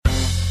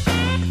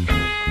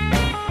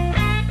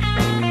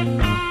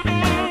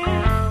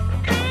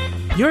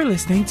You're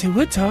listening to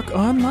Wood Talk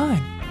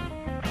Online.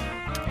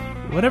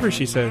 Whatever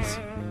she says.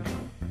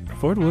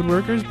 For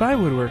woodworkers, by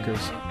woodworkers.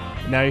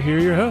 Now you hear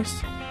your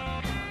hosts,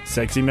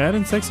 Sexy Matt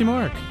and Sexy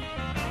Mark.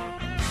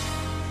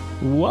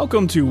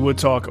 Welcome to Wood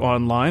Talk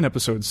Online,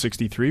 episode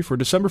 63 for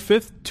December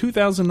 5th,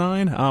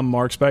 2009. I'm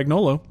Mark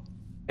Spagnolo.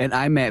 And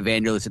I'm Matt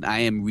Vanderlist, and I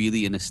am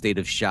really in a state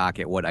of shock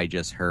at what I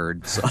just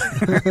heard. So.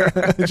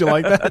 Did you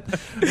like that?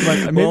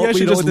 Maybe I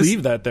should just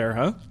leave that there,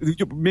 huh?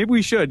 Maybe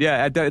we should.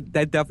 Yeah,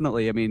 that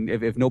definitely. I mean,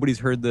 if nobody's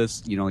heard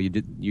this,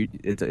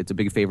 it's a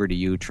big favor to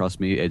you. Trust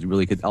me, it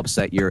really could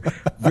upset your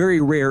very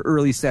rare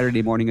early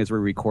Saturday morning as we're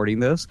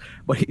recording this.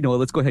 But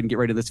let's go ahead and get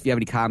right to this. If you have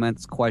any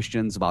comments,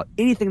 questions about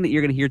anything that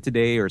you're going to hear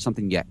today, or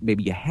something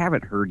maybe you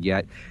haven't heard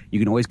yet, you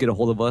can always get a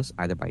hold of us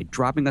either by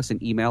dropping us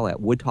an email at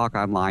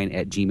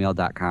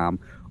woodtalkonline@gmail.com.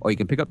 Or you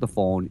can pick up the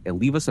phone and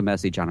leave us a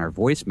message on our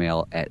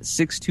voicemail at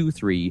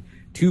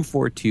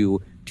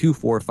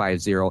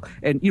 623-242-2450.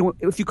 And,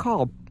 if you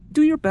call,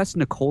 do your best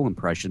Nicole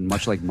impression,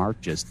 much like Mark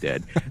just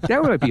did.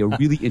 That might be a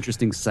really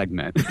interesting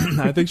segment.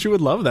 I think she would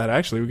love that,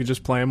 actually. We could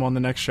just play him on the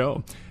next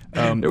show.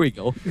 There we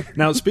go.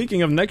 Now,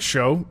 speaking of next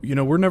show,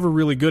 we're never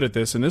really good at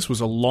this, and this was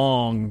a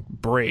long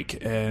break.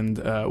 And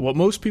what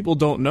most people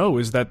don't know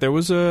is that there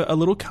was a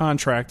little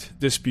contract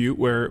dispute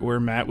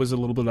where Matt was a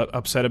little bit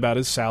upset about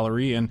his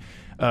salary, and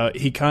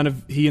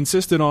he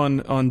insisted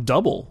on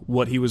double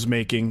what he was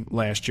making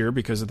last year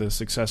because of the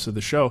success of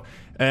the show.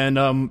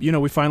 And,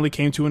 we finally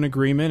came to an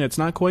agreement. It's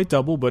not quite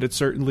double, but it's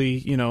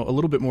certainly, a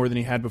little bit more than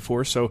he had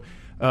before. So,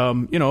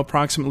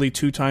 approximately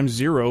 2 times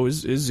 0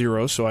 is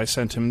 0. So I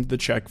sent him the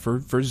check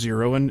for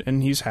 0,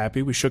 and he's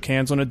happy. We shook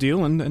hands on a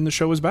deal, and the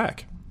show is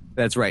back.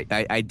 That's right.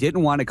 I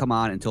didn't want to come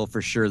on until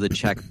for sure the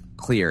check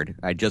cleared.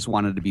 I just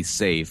wanted to be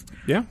safe.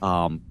 Yeah.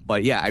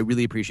 But yeah, I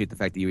really appreciate the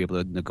fact that you were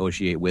able to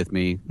negotiate with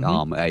me.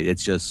 Mm-hmm.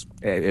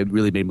 It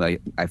really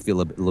made I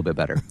feel a little bit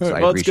better. So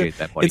I appreciate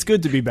that, buddy. It's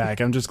good to be back.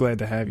 I'm just glad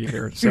to have you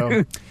here.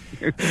 So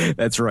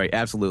that's right.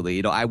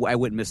 Absolutely. I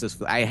wouldn't miss this.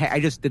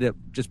 I just did it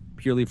just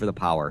purely for the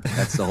power.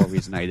 That's the whole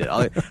reason I did.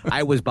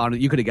 I was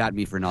bound. You could have gotten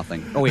me for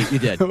nothing. Oh wait, you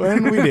did.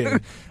 And we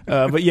did.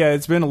 But yeah,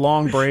 it's been a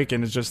long break,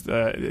 and it's just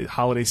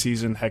holiday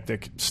season,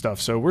 hectic stuff.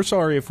 So we're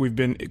sorry if we've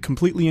been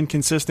completely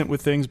inconsistent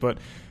with things, but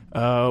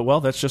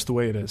that's just the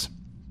way it is.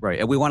 Right.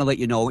 And we want to let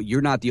you know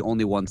you're not the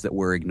only ones that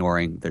we're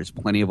ignoring. There's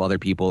plenty of other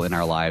people in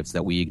our lives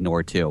that we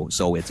ignore too.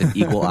 So it's an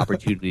equal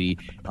opportunity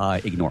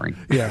ignoring.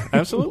 Yeah,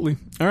 absolutely.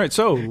 All right.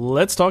 So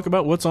let's talk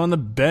about what's on the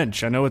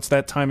bench. I know it's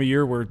that time of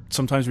year where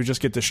sometimes we just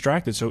get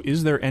distracted. So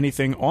is there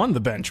anything on the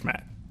bench,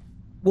 Matt?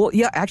 Well,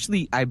 yeah,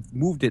 actually, I've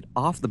moved it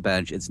off the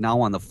bench. It's now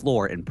on the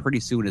floor, and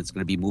pretty soon it's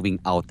going to be moving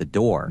out the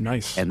door.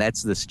 Nice. And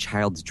that's this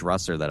child's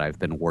dresser that I've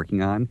been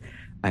working on.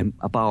 I'm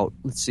about,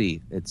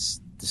 it's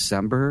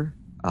December.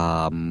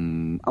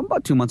 I'm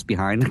about 2 months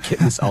behind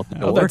getting this out the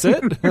door. Oh, that's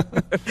it?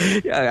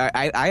 Yeah,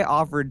 I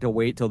offered to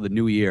wait till the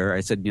new year. I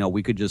said,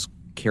 we could just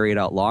carry it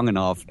out long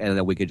enough, and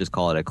then we could just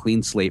call it a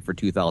clean slate for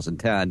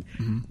 2010.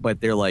 Mm-hmm.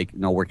 But they're like,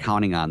 no, we're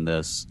counting on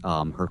this.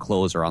 Her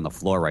clothes are on the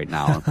floor right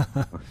now.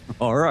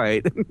 All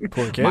right.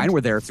 Poor kid. Mine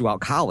were there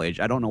throughout college.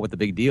 I don't know what the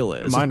big deal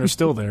is. Mine are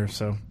still there,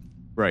 so.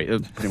 Right.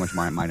 Pretty much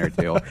mine are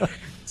too.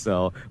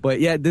 So, but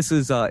yeah, this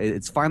is,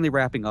 it's finally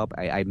wrapping up.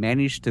 I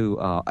managed to,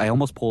 I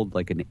almost pulled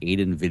like an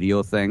Aiden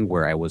video thing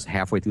where I was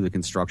halfway through the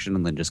construction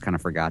and then just kind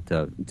of forgot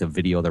to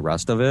video the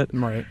rest of it.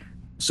 Right.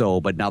 So,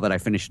 but now that I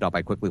finished it up,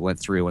 I quickly went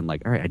through and all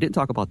right, I didn't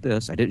talk about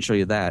this. I didn't show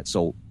you that.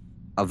 So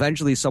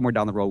eventually somewhere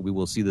down the road, we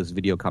will see this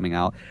video coming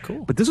out.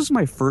 Cool. But this was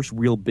my first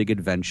real big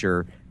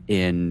adventure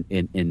in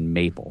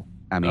maple.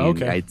 I mean,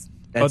 okay.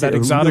 That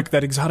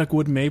exotic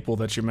wood maple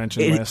that you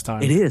mentioned last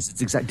time. It is. It's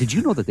exact. Did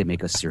you know that they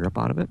make a syrup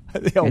out of it?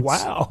 Yeah,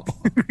 wow.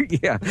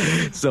 Yeah.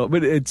 So,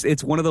 but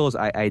it's one of those.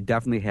 I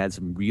definitely had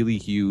some really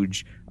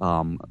huge.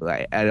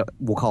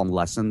 We'll call them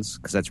lessons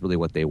because that's really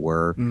what they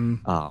were.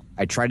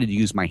 I tried to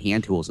use my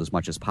hand tools as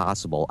much as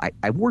possible.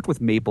 I worked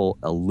with maple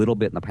a little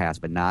bit in the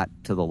past, but not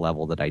to the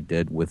level that I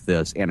did with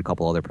this and a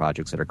couple other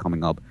projects that are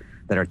coming up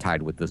that are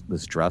tied with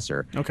this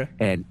dresser. Okay.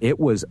 And it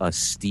was a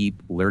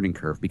steep learning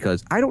curve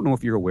because I don't know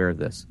if you're aware of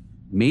this.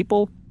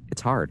 Maple,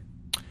 it's hard.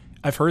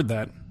 I've heard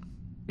that.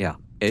 Yeah,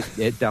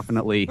 it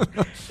definitely,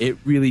 it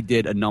really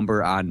did a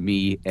number on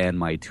me and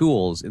my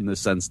tools in the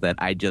sense that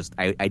I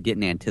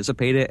didn't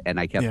anticipate it, and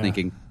I kept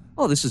thinking,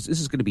 oh, this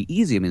is going to be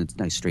easy. I mean, it's a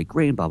nice straight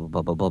grain, blah, blah,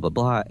 blah, blah, blah, blah,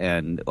 blah.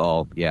 And,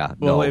 oh, yeah.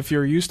 Well, if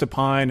you're used to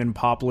pine and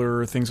poplar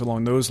or things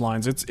along those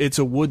lines, it's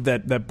a wood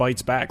that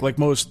bites back. Like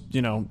most,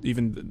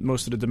 even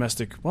most of the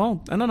domestic,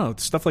 well, I don't know,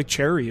 stuff like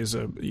cherry is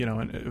a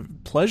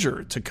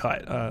pleasure to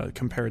cut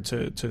compared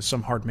to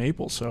some hard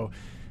maple. So,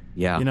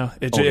 yeah,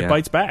 it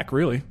bites back,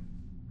 really.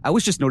 I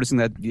was just noticing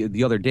that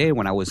the other day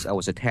when I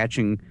was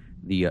attaching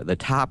the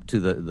top to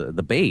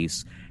the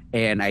base,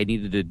 and I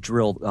needed to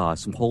drill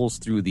some holes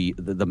through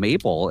the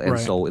maple, and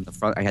so in the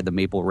front I had the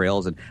maple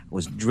rails, and I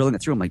was drilling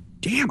it through. I'm like,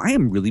 damn, I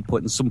am really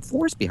putting some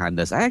force behind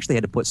this. I actually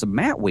had to put some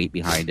mat weight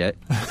behind it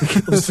to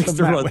get those things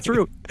to run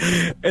through.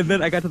 And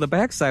then I got to the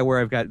backside where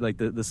I've got like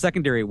the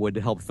secondary wood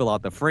to help fill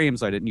out the frame,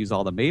 so I didn't use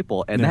all the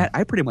maple. And that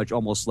I pretty much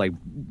almost like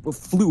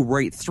flew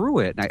right through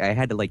it. And I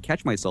had to like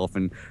catch myself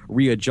and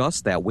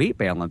readjust that weight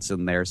balance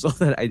in there so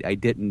that I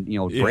didn't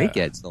break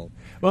it. So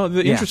well,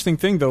 the interesting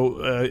thing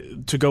though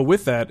to go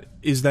with that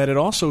is that it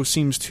also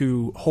seems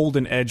to hold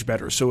an edge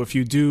better. So if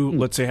you do,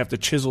 let's say, have to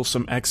chisel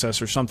some excess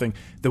or something,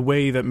 the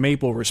way that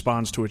maple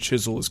responds to a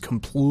chisel is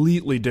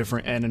completely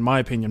different, and in my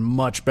opinion,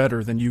 much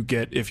better than you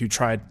get if you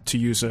tried to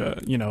use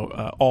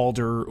a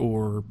alder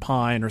or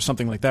pine or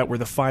something like that, where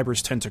the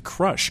fibers tend to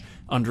crush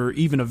under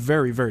even a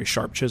very, very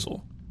sharp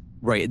chisel.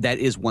 Right, that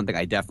is one thing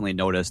I definitely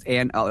noticed,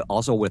 and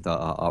also with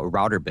a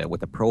router bit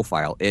with a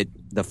profile.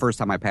 The first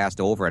time I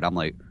passed over it, I'm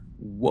like,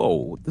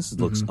 whoa, this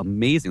looks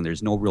amazing.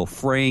 There's no real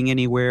fraying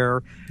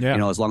anywhere.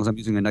 Yeah. As long as I'm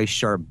using a nice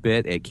sharp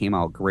bit, it came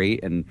out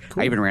great. And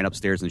cool. I even ran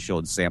upstairs and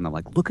showed Sam. I'm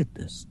like, look at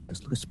this.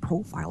 This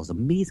profile is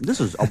amazing. This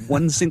was a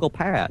one single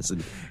pass.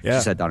 And she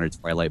sat down her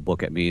Twilight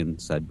book at me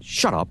and said,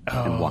 shut up,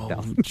 and walked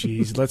out.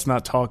 Jeez, let's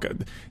not talk.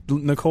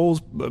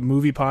 Nicole's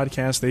movie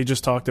podcast, they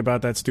just talked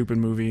about that stupid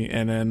movie.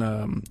 And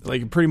then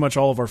like pretty much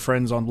all of our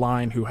friends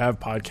online who have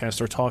podcasts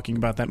are talking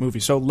about that movie.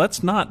 So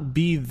let's not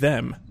be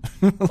them.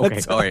 Okay,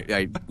 all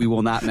right. We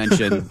will not mention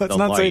let's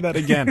not say that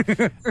again.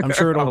 I'm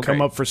sure it'll come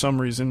up for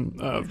some reason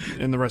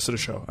in the rest of the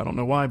show. I don't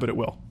know why, but it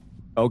will.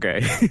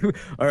 Okay.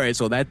 All right.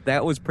 So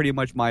that was pretty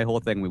much my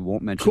whole thing. We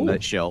won't mention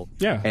that show.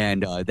 Yeah.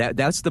 And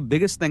that's the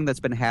biggest thing that's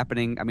been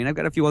happening. I mean, I've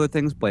got a few other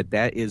things, but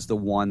that is the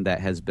one that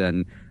has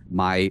been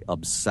my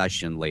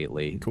obsession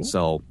lately. Cool.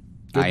 So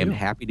I am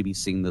happy to be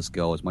seeing this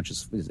go as much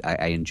as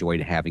I enjoyed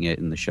having it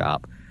in the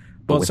shop.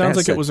 But well, it sounds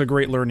like it was a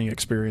great learning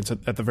experience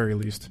at the very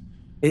least.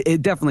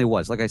 It definitely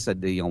was. Like I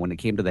said, when it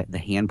came to the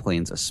hand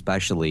planes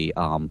especially,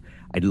 I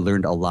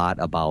learned a lot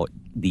about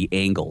the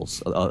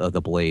angles of the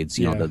blades,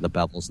 the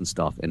bevels and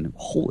stuff. And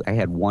I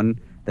had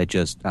one that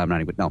just – I'm not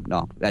even –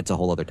 no, that's a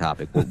whole other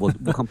topic. We'll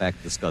come back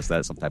and discuss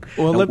that sometime.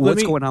 Well,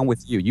 what's going on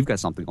with you? You've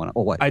got something going on.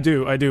 Oh, what? I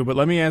do. But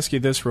let me ask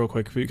you this real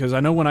quick, because I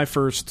know when I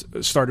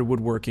first started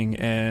woodworking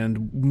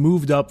and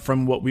moved up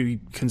from what we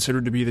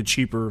considered to be the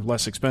cheaper,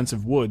 less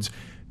expensive woods –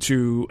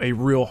 to a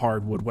real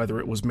hardwood, whether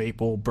it was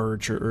maple,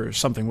 birch, or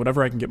something,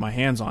 whatever I can get my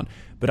hands on.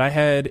 But I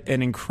had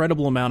an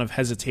incredible amount of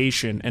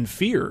hesitation and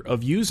fear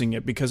of using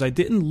it because I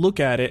didn't look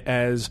at it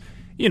as,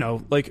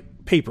 like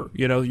paper.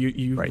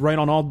 You write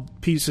on all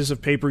pieces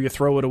of paper, you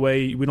throw it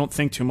away. We don't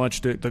think too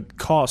much.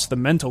 The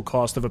mental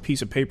cost of a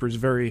piece of paper is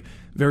very,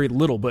 very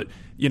little. But,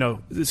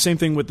 the same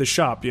thing with the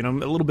shop. A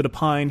little bit of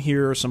pine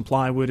here or some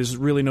plywood is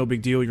really no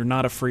big deal. You're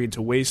not afraid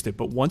to waste it.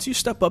 But once you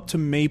step up to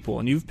maple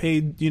and you've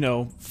paid, $5,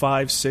 $6,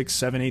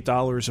 $7,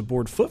 $8 a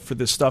board foot for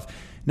this stuff,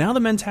 now the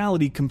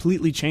mentality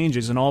completely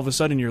changes. And all of a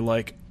sudden you're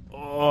like,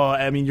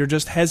 you're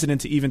just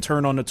hesitant to even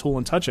turn on the tool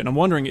and touch it. And I'm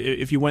wondering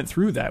if you went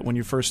through that when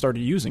you first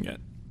started using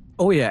it.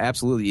 Oh yeah,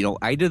 absolutely.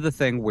 I did the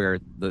thing where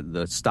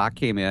the stock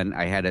came in.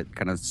 I had it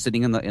kind of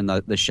sitting in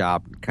the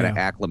shop, kind of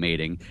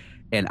acclimating,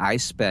 and I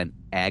spent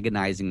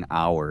agonizing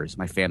hours.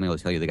 My family will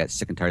tell you they got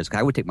sick and tired.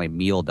 I would take my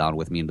meal down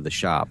with me into the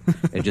shop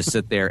and just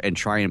sit there and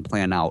try and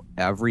plan out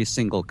every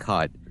single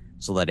cut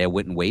so that I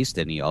wouldn't waste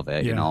any of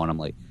it. And I'm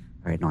like,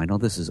 all right, now I know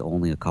this is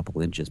only a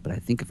couple inches, but I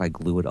think if I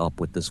glue it up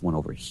with this one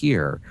over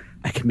here,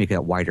 I can make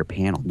that wider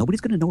panel.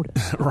 Nobody's going to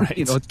notice.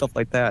 Right. Stuff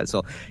like that.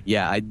 So,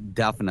 yeah, I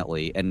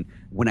definitely. And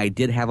when I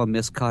did have a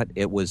miscut,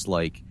 it was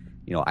like,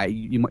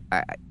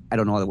 I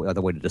don't know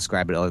other way to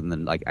describe it other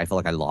than like I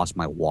felt like I lost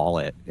my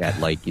wallet at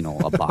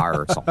a bar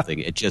or something.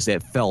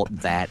 It felt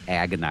that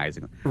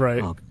agonizing.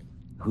 Right. Oh,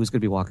 who's going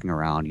to be walking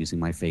around using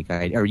my fake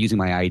ID or using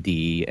my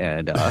ID?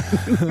 And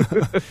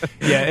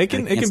yeah, it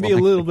can be a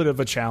little bit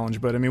of a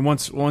challenge, but I mean,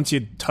 once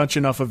you touch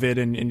enough of it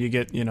and you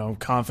get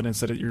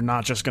confidence that you're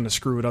not just going to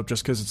screw it up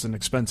just because it's an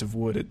expensive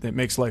wood, it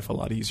makes life a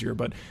lot easier.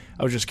 But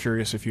I was just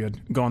curious if you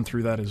had gone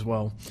through that as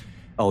well.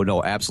 Oh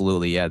no,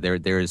 absolutely, yeah.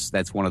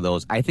 That's one of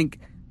those. I think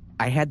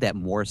I had that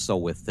more so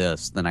with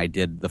this than I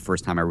did the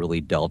first time I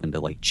really delved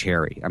into like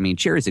cherry. I mean,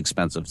 cherry's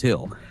expensive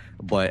too,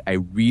 but I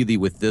really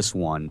with this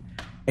one.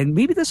 And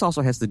maybe this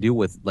also has to do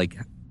with like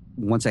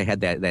once I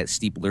had that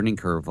steep learning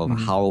curve of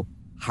how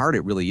hard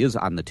it really is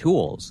on the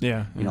tools.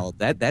 Yeah.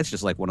 That's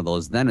just like one of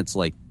those. Then it's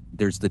like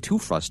there's the two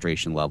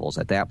frustration levels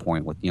at that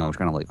point with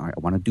kind of like, all right,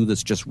 I want to do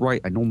this just right.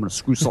 I know I'm going to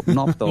screw something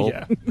up though.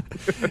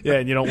 Yeah,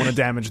 and you don't want to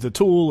damage the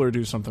tool or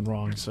do something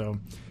wrong. So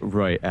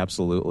right,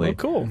 absolutely.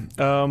 Well,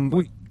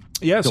 cool.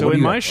 Yeah, so in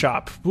my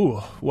shop,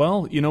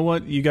 well, you know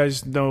what? You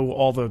guys know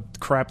all the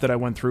crap that I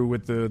went through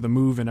with the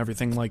move and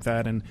everything like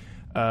that, and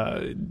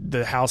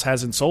the house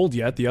hasn't sold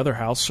yet, the other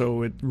house,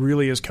 so it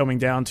really is coming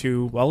down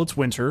to, well, it's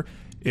winter.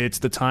 It's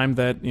the time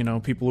that,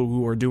 people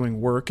who are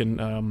doing work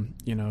and,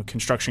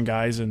 construction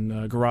guys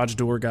and garage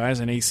door guys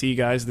and AC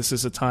guys, this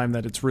is a time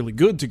that it's really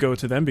good to go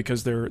to them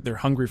because they're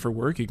hungry for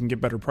work. You can get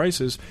better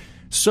prices.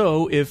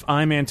 So if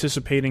I'm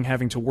anticipating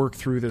having to work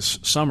through this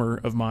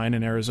summer of mine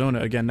in Arizona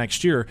again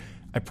next year,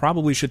 I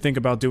probably should think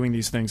about doing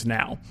these things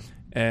now.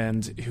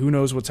 and who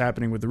knows what's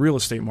happening with the real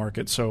estate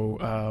market.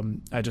 So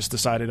I just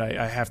decided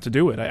I have to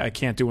do it. I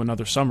can't do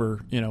another summer,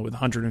 with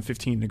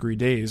 115-degree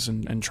days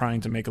and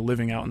trying to make a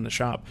living out in the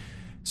shop.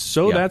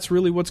 So that's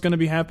really what's going to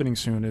be happening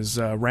soon is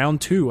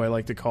round 2, I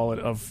like to call it,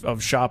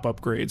 of shop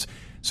upgrades.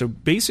 So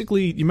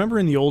basically, you remember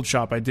in the old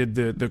shop I did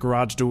the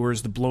garage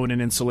doors, the blown-in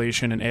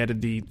insulation, and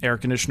added the air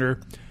conditioner?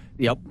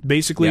 Yep.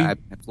 Basically, yeah,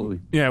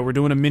 absolutely. Yeah, we're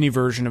doing a mini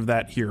version of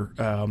that here,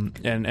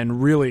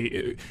 and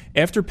really,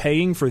 after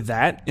paying for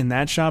that in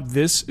that shop,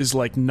 this is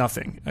like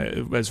nothing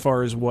as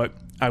far as what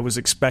I was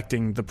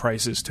expecting the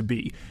prices to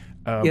be.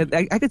 Yeah,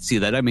 I could see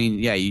that. I mean,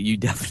 yeah, you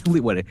definitely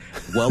went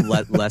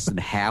less than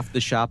half the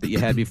shop that you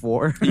had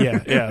before.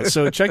 Yeah.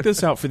 So check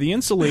this out. For the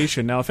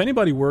insulation, now, if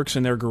anybody works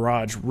in their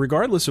garage,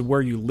 regardless of where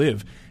you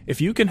live,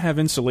 if you can have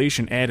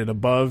insulation added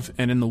above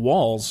and in the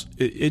walls,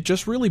 it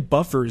just really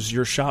buffers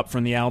your shop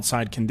from the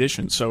outside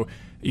conditions. So,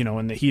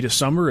 in the heat of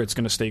summer, it's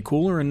going to stay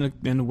cooler, and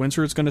in the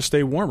winter, it's going to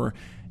stay warmer.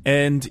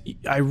 And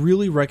I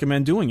really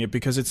recommend doing it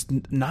because it's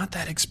not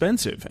that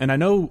expensive. And I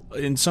know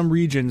in some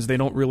regions they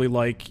don't really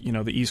like,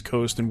 the East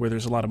Coast and where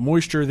there's a lot of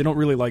moisture, they don't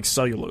really like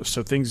cellulose.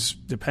 So things,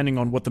 depending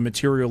on what the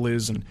material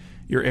is and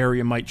your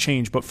area, might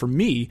change. But for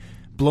me,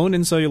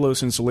 blown-in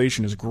cellulose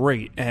insulation is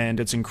great,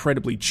 and it's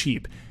incredibly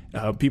cheap.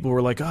 People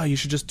were like, you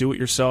should just do it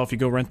yourself. You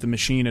go rent the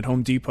machine at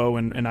Home Depot,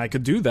 and I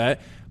could do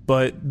that.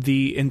 But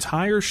the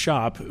entire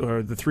shop,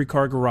 or the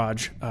 3-car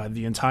garage,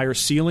 the entire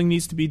ceiling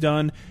needs to be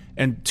done,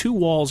 and 2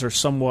 walls are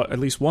somewhat, at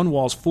least one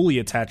wall is fully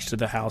attached to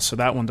the house, so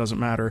that one doesn't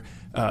matter.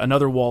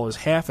 Another wall is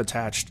half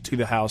attached to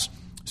the house.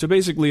 So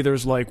basically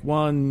there's like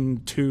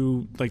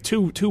two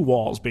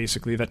walls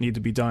basically that need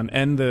to be done,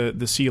 and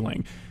the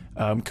ceiling.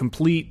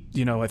 Complete,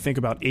 I think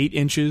about 8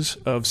 inches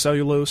of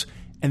cellulose.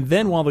 And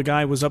then while the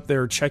guy was up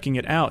there checking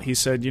it out, he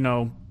said,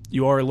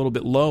 you are a little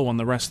bit low on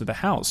the rest of the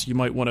house. You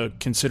might want to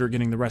consider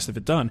getting the rest of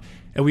it done.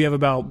 And we have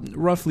about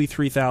roughly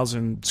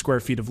 3,000 square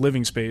feet of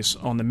living space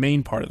on the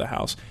main part of the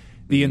house.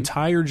 The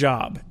entire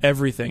job,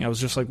 everything, I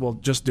was just like, well,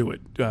 just do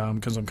it,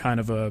 because I'm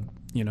kind of a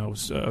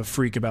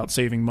freak about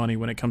saving money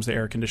when it comes to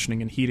air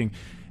conditioning and heating.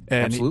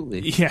 And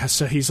absolutely.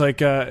 So he's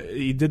like,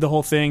 he did the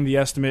whole thing. The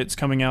estimate's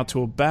coming out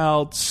to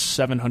about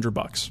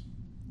 $700.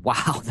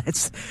 Wow,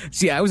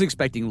 I was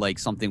expecting like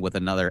something with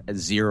another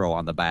 0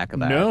 on the back of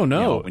that.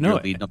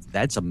 No.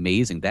 That's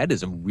amazing. That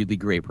is a really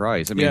great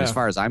price. I mean, as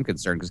far as I'm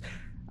concerned, because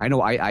I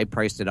know I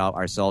priced it out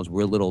ourselves.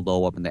 We're a little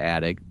low up in the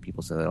attic.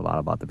 People say that a lot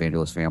about the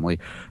Vangelis family,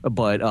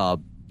 but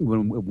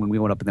when we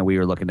went up in there, we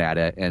were looking at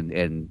it,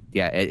 and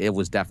it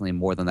was definitely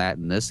more than that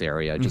in this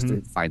area, just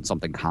to find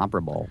something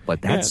comparable.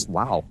 But that's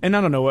wow. And I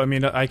don't know. I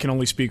mean, I can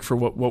only speak for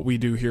what we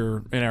do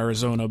here in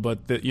Arizona,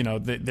 but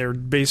they're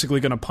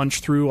basically going to punch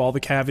through all the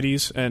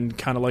cavities, and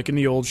kind of like in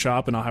the old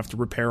shop, and I'll have to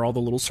repair all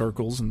the little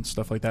circles and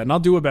stuff like that. And I'll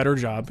do a better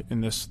job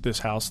in this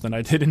house than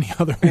I did in the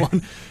other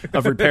one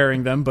of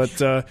repairing them.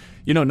 But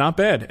not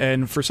bad.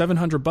 And for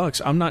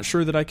 $700, I'm not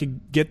sure that I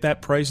could get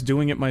that price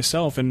doing it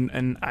myself.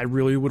 And I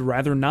really would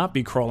rather not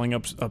be crawling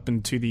up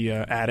into the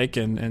attic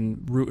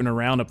and rooting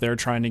around up there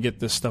trying to get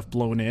this stuff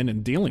blown in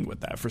and dealing with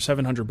that. For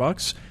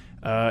 $700,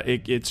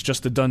 it's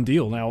just a done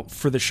deal. Now,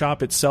 for the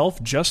shop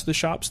itself, just the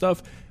shop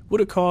stuff, would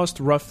have cost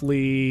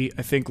roughly,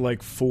 I think, like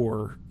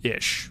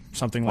 4-ish,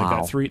 something like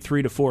that,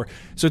 3 to 4.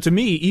 So to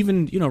me,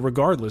 even,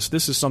 regardless,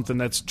 this is something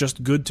that's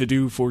just good to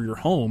do for your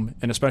home,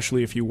 and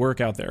especially if you work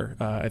out there.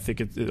 I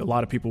think a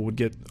lot of people would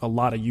get a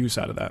lot of use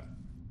out of that.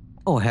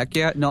 Oh, heck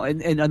yeah. No, and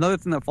another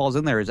thing that falls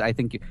in there is I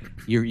think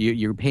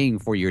you're paying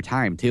for your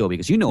time too,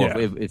 because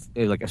if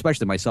like,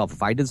 especially myself,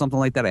 if I did something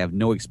like that, I have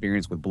no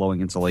experience with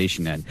blowing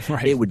insulation in.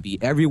 Right. It would be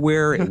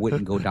everywhere. It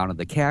wouldn't go down to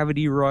the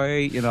cavity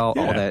right, all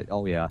that.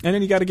 Oh, yeah. And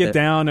then you got to get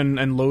down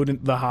and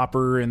load the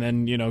hopper, and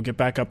then, get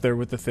back up there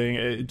with the thing.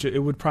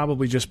 It would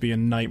probably just be a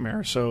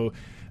nightmare. So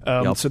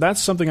So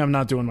that's something I'm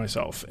not doing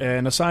myself.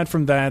 And aside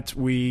from that,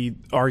 we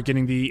are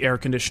getting the air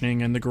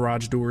conditioning and the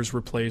garage doors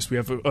replaced. We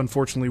have,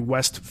 unfortunately,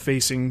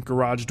 west-facing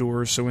garage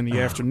doors, so in the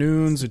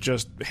afternoons, it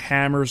just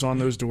hammers on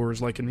those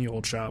doors like in the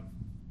old shop.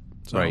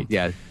 So. Right,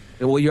 yeah.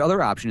 Well, your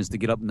other option is to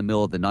get up in the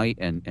middle of the night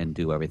and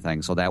do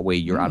everything. So that way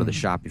you're out of the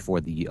shop before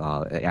the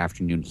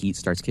afternoon heat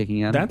starts kicking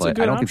in. That's but a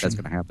good I don't option. think that's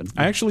going to happen.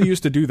 I actually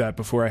used to do that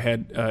before I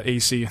had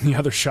AC in the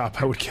other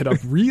shop. I would get up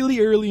really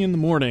early in the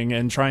morning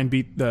and try and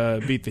beat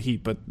the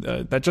heat. But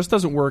that just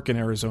doesn't work in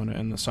Arizona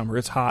in the summer.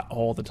 It's hot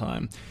all the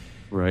time.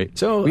 Right.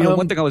 So,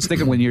 one thing I was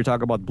thinking when you were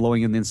talking about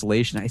blowing in the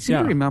insulation, I seem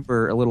to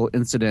remember a little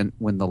incident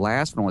when the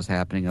last one was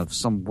happening of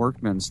some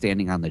workmen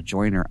standing on the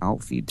joiner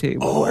outfeed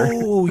table.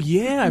 Oh,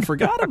 yeah. I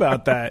forgot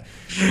about that.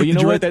 Well,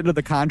 Did you write that into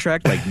the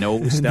contract? Like,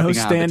 no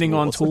standing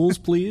on tools,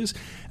 please.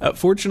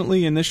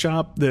 Fortunately, in this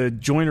shop, the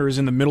joiner is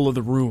in the middle of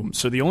the room.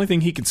 So the only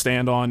thing he can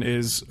stand on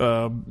is,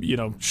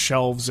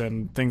 shelves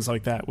and things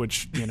like that,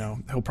 which,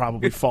 he'll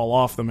probably fall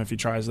off them if he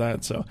tries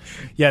that. So,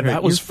 yeah,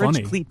 that was funny.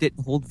 French cleat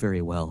didn't hold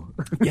very well.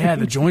 Yeah,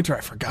 the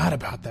jointer, I forgot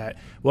about that.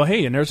 Well,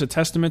 hey, and there's a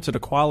testament to the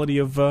quality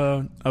of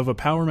a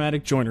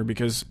Powermatic joiner,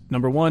 because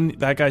number one,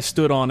 that guy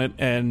stood on it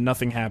and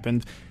nothing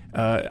happened,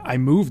 I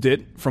moved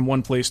it from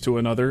one place to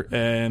another,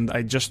 and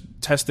I just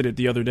tested it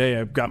the other day.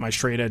 I got my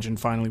straight edge and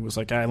finally was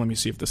like, let me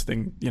see if this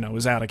thing,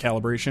 is out of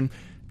calibration.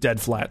 Dead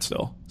flat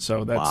still.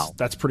 So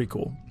that's pretty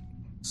cool.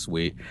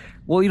 Sweet.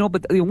 Well,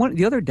 but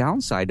the other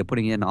downside to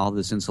putting in all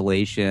this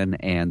insulation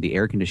and the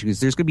air conditioning is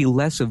there's going to be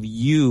less of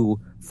you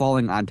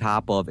falling on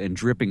top of and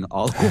dripping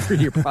all over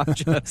your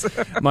projects.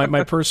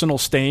 my personal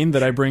stain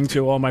that I bring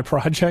to all my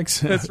projects.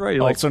 That's right.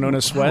 Also known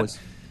as sweat. Wow,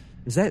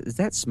 is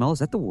that smell? Is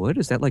that the wood?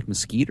 Is that like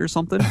mesquite or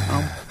something?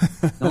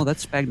 No,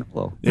 that's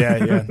Spagnolo.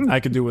 Yeah, I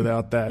could do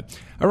without that.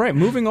 All right,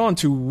 moving on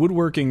to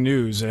woodworking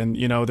news. And,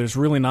 there's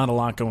really not a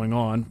lot going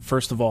on.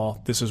 First of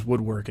all, this is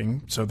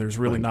woodworking, so there's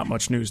really not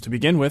much news to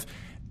begin with.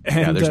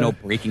 And, there's no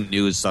breaking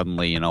news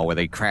suddenly, where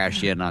they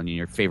crash in on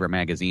your favorite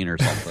magazine or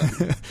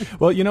something.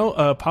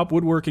 Well, Pop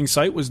Woodworking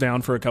site was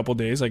down for a couple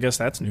days. I guess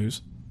that's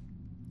news.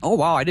 Oh,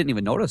 wow. I didn't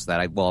even notice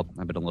that. I've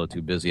been a little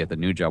too busy at the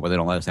new job where they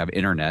don't let us have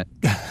internet.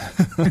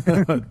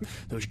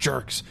 Those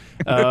jerks.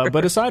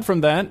 But aside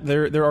from that,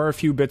 there are a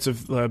few bits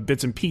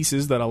and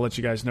pieces that I'll let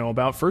you guys know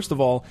about. First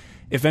of all,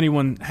 if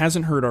anyone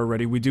hasn't heard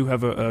already, we do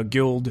have a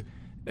Guild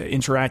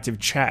interactive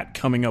chat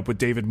coming up with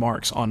David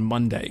Marks on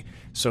Monday.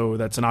 So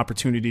that's an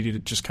opportunity to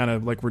just kind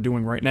of like we're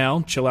doing right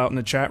now, chill out in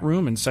the chat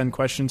room and send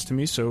questions to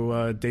me.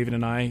 So David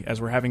and I,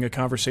 as we're having a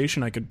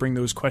conversation, I could bring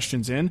those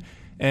questions in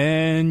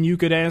and you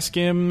could ask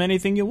him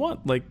anything you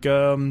want, like,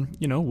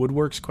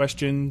 woodworks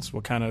questions,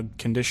 what kind of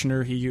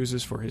conditioner he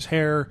uses for his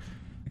hair,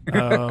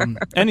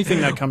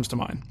 anything that comes to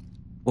mind.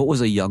 What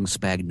was a young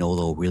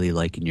Spagnolo really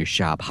like in your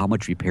shop? How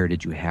much repair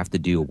did you have to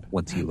do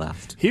once he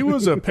left? He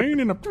was a pain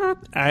in the...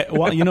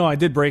 I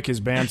did break his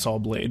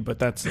bandsaw blade, but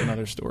that's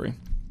another story.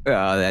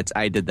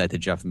 I did that to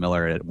Jeff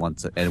Miller at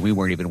once, and we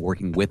weren't even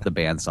working with the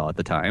bandsaw at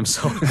the time.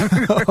 So,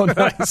 oh,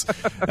 nice.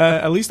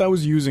 At least I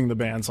was using the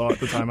bandsaw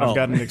at the time. I've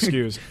got an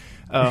excuse.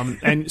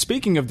 And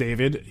speaking of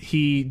David,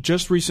 he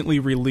just recently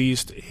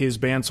released his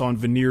Bandsaw and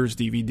Veneers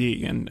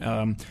DVD, and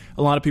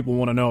a lot of people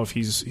want to know if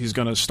he's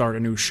going to start a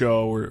new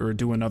show or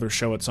do another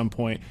show at some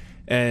point.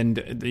 And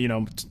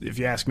if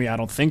you ask me, I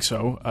don't think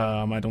so.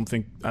 I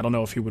don't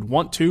know if he would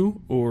want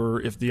to,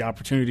 or if the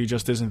opportunity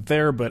just isn't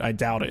there. But I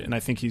doubt it. And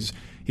I think he's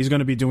going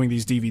to be doing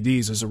these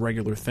DVDs as a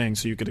regular thing.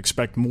 So you could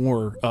expect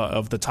more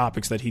of the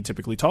topics that he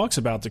typically talks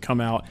about to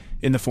come out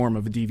in the form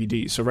of a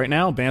DVD. So right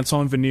now,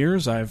 Bandsaw and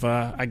Veneers,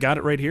 I got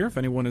it right here. If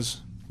anyone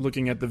is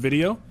looking at the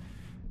video,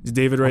 is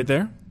David right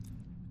there,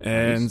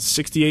 and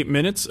 68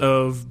 minutes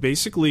of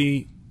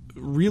basically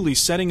really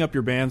setting up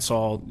your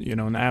bandsaw,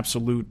 in the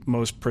absolute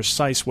most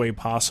precise way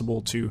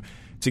possible to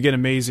get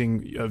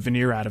amazing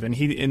veneer out of it. And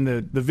he, in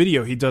the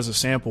video, he does a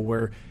sample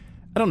where,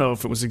 I don't know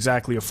if it was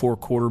exactly a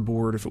 4/4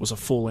 board, if it was a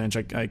full inch,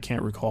 I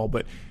can't recall,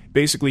 but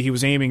basically he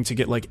was aiming to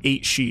get like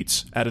 8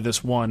 sheets out of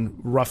this one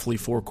roughly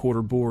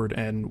 4/4 board,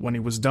 and when he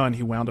was done,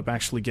 he wound up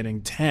actually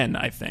getting 10,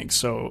 I think.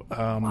 So,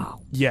 wow.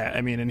 Yeah,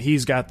 I mean, and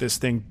he's got this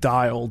thing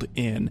dialed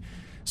in.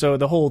 So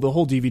the whole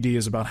DVD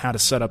is about how to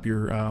set up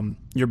your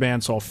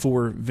bandsaw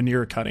for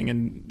veneer cutting.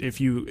 And if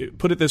you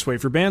put it this way,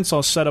 if your bandsaw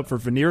is set up for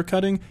veneer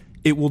cutting,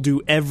 it will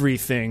do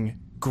everything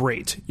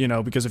great,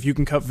 because if you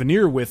can cut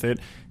veneer with it,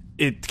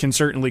 it can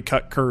certainly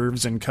cut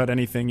curves and cut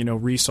anything,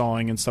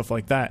 resawing and stuff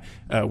like that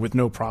with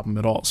no problem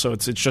at all. So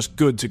it's just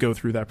good to go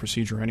through that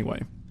procedure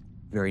anyway.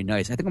 Very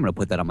nice. I think I'm going to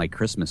put that on my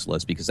Christmas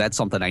list because that's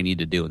something I need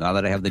to do. Now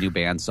that I have the new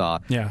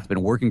bandsaw, yeah. It's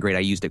been working great.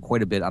 I used it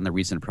quite a bit on the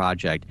recent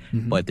project,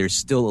 but there's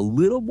still a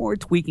little more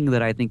tweaking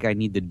that I think I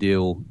need to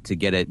do to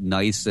get it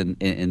nice and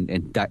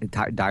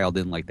dialed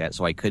in like that.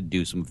 So I could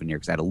do some veneer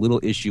because I had a little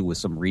issue with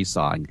some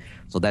resawing.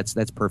 So that's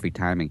perfect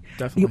timing.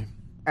 Definitely.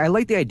 I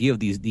like the idea of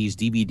these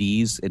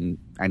DVDs, and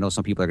I know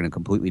some people are going to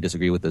completely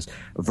disagree with this,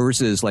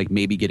 versus like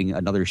maybe getting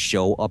another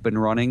show up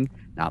and running.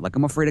 Not like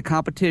I'm afraid of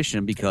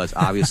competition, because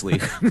obviously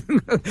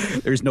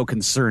there's no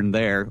concern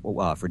there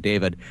for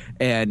David.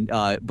 And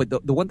but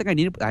the one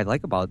thing I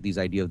like about these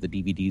idea of the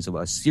DVDs, of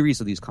a series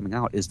of these coming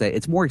out, is that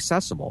it's more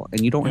accessible,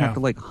 and you don't have to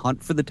like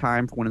hunt for the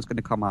time for when it's going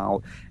to come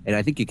out. And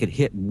I think it could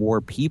hit more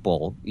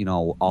people,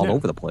 all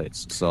over the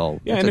place. So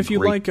yeah, and if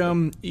you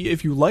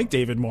like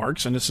David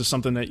Marks, and this is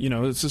something that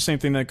it's the same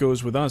thing that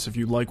goes with us. If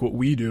you like what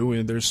we do,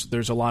 and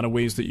there's a lot of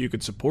ways that you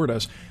could support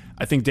us,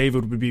 I think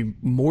David would be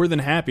more than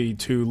happy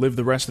to live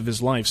the rest of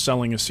his life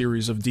selling a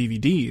series of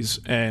DVDs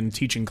and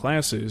teaching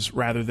classes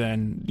rather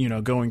than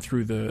going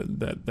through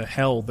the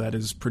hell that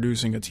is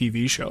producing a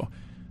TV show.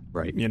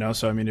 Right.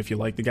 So I mean, if you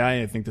like the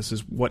guy, I think this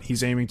is what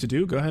he's aiming to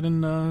do. Go ahead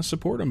and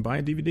support him. Buy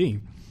a DVD.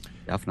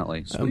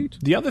 Definitely. Sweet.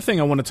 The other thing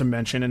I wanted to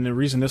mention, and the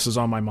reason this is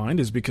on my mind,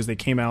 is because they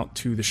came out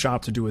to the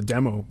shop to do a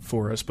demo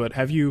for us. But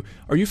are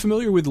you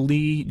familiar with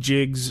Lee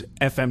Jig's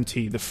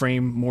FMT, the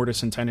frame,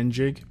 mortise, and tenon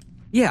jig?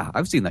 Yeah,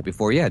 I've seen that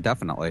before. Yeah,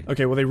 definitely.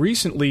 Okay, well, they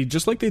recently,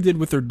 just like they did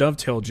with their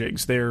dovetail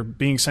jigs, they're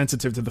being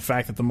sensitive to the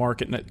fact that the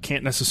market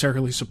can't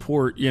necessarily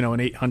support, an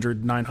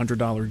 $800,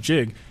 $900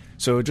 jig.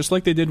 So just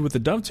like they did with the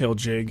dovetail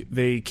jig,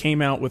 they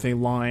came out with a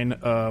line,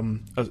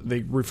 they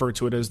refer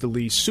to it as the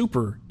Lee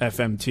Super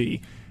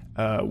FMT,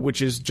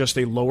 which is just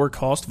a lower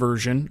cost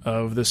version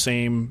of the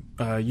same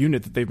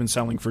unit that they've been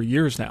selling for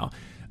years now.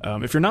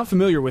 If you're not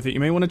familiar with it, you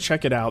may want to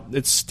check it out.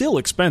 It's still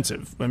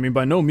expensive. I mean,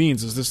 by no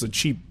means is this a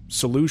cheap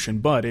solution,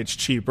 but it's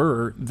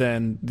cheaper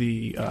than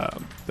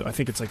I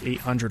think it's like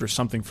 $800 or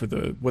something for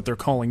what they're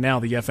calling now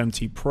the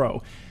FMT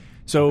Pro.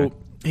 So. Okay.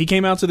 He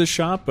came out to the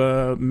shop,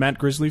 Matt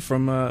Grizzly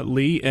from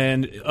Lee,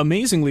 and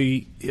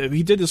amazingly,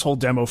 he did this whole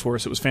demo for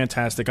us. It was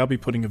fantastic. I'll be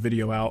putting a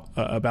video out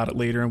about it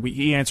later, and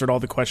he answered all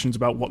the questions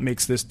about what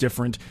makes this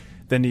different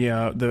than the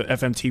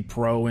FMT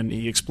Pro, and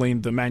he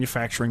explained the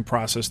manufacturing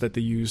process that they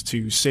use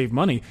to save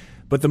money.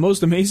 But the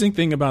most amazing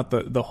thing about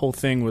the whole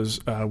thing was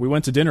we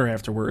went to dinner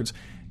afterwards,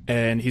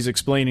 and he's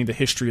explaining the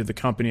history of the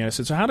company. I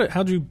said, so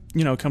how'd you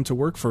come to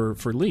work for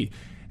Lee?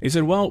 He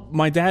said, well,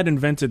 my dad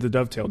invented the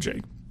dovetail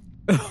jig.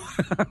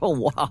 Oh,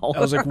 wow. I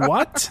was like,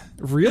 what?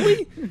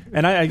 Really?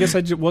 And I guess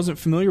I just wasn't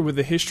familiar with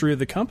the history of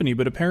the company,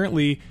 but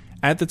apparently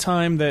at the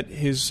time that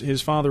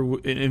his father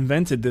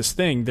invented this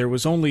thing, there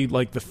was only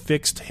like the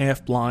fixed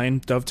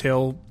half-blind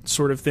dovetail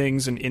sort of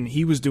things, and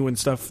he was doing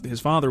stuff. His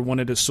father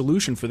wanted a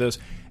solution for this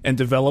and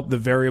developed the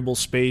variable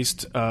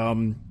spaced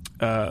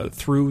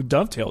through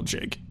dovetail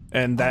jig.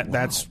 And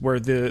that's where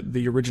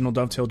the original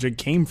dovetail jig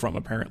came from,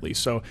 apparently.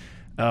 So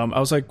I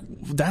was like,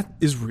 that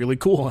is really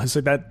cool. I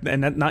said that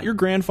not your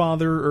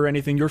grandfather or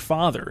anything, your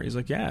father. He's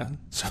like, yeah.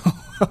 So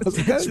I was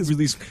like, that is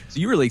really. So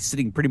you were like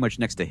sitting pretty much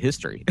next to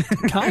history.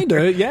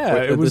 Kinda, yeah.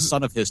 It was the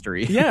son of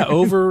history. Yeah,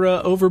 over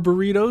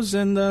burritos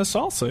and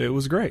salsa. It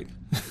was great.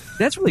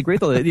 That's really great,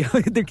 though. They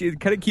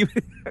kind of keep.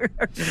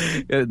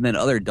 And then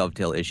other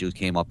dovetail issues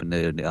came up in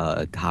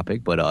the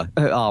topic, but I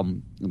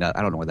don't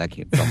know where that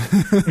came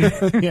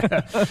from.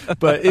 Yeah,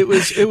 but it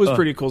was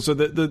pretty cool. So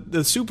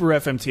the Super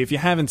FMT, if you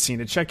haven't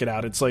seen it, check it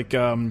out. It's like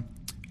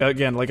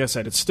again, like I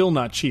said, it's still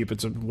not cheap.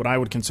 It's what I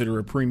would consider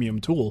a premium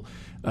tool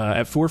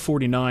at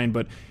 $449,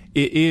 but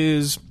it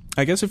is.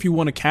 I guess if you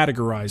want to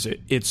categorize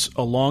it, it's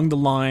along the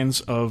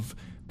lines of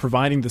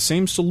providing the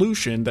same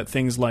solution that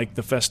things like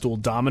the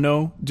Festool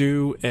Domino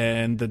do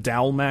and the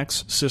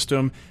Dowelmax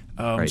system,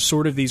 right.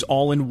 Sort of these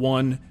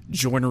all-in-one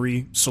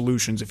joinery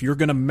solutions. If you're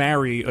going to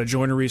marry a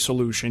joinery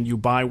solution, you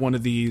buy one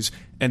of these,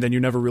 and then you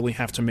never really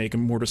have to make a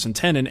mortise and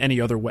tenon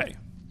any other way.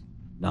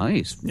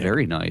 Nice,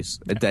 very nice.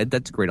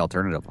 That's a great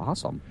alternative.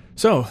 Awesome.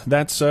 So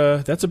that's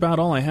about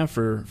all I have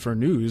for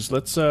news.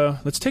 Let's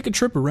take a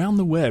trip around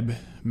the web,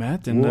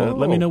 Matt, and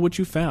let me know what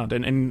you found,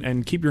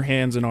 and keep your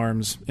hands and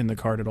arms in the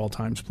cart at all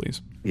times,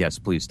 please. Yes,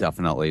 please,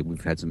 definitely.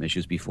 We've had some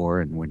issues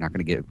before, and we're not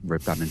going to get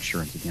ripped on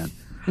insurance again.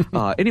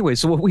 Anyway,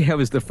 so what we have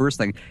is the first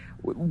thing.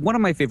 One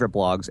of my favorite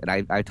blogs,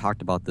 and I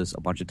talked about this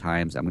a bunch of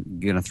times. I'm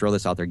going to throw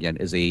this out there again.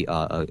 Is a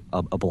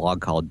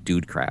blog called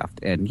Dudecraft,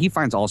 and he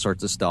finds all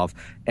sorts of stuff.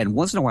 And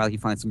once in a while, he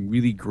finds some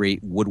really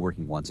great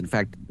woodworking ones. In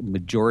fact, the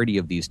majority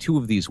of two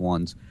of these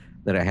ones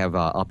that I have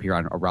up here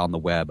on around the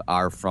web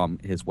are from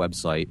his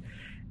website.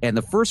 And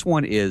the first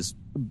one is,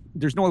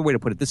 there's no other way to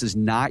put it, this is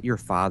not your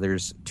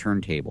father's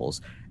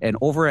turntables. And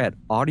over at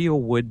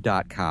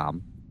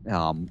audiowood.com,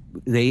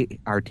 they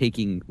are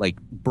taking like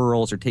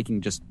burls or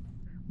taking just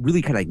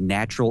really kind of like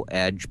natural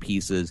edge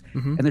pieces,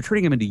 and they're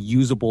turning them into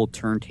usable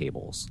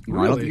turntables. You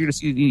know, really? I don't think you're going to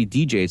see any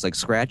DJs like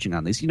scratching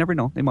on these. You never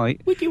know, they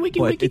might.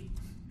 Wiki.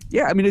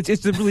 Yeah, I mean,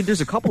 it's really,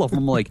 there's a couple of them.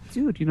 I'm like,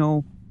 dude, you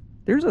know,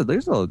 there's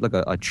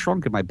a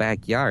trunk in my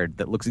backyard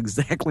that looks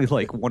exactly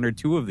like one or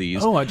two of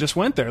these. Oh, I just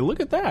went there. Look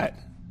at that.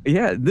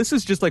 Yeah, this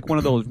is just like one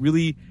of those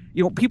really,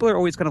 you know, people are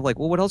always kind of like,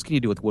 well, what else can you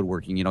do with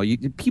woodworking? You know,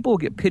 people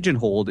get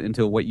pigeonholed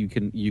into what you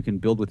can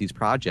build with these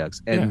projects.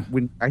 And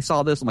when I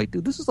saw this, I'm like,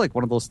 dude, this is like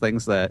one of those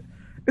things that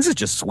this is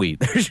just sweet.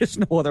 There's just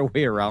no other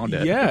way around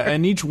it. Yeah,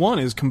 and each one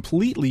is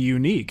completely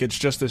unique. It's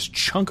just this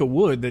chunk of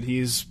wood that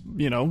he's,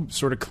 you know,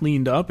 sort of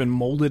cleaned up and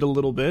molded a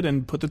little bit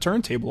and put the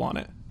turntable on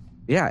it.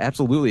 Yeah,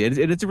 absolutely. And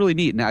it's really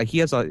neat. Now, he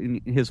has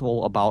his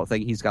whole about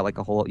thing. He's got like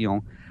a whole, you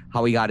know,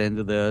 how he got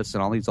into this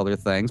and all these other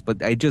things. But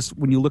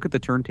when you look at the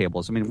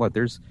turntables, I mean,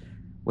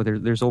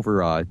 there's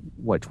over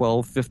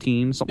 12,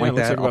 15, something like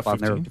that up on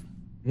there.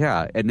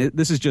 Yeah, and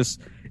this is just,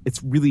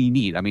 it's really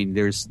neat. I mean,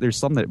 there's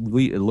some that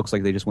really, it looks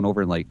like they just went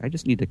over and like, I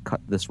just need to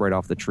cut this right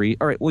off the tree.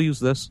 All right, we'll use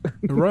this.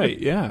 Right,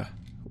 yeah.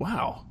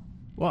 Wow.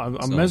 Well,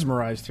 I'm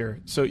mesmerized here.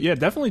 So yeah,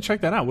 definitely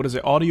check that out. What is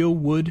it?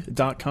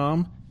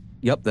 audiowood.com?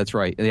 Yep, that's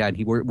right. Yeah, and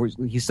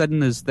he said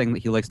in his thing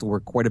that he likes to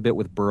work quite a bit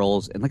with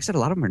burls, and like I said, a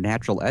lot of them are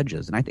natural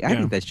edges, and I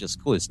think that's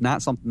just cool. It's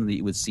not something that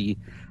you would see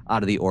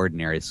out of the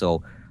ordinary.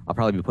 So I'll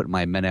probably be putting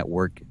my Men at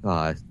Work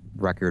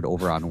record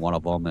over on one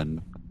of them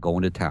and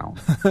going to town.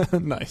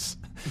 Nice.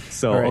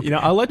 So right, you know,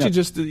 I'll let you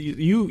just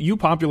you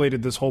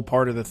populated this whole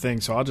part of the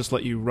thing, so I'll just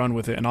let you run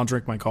with it, and I'll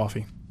drink my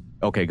coffee.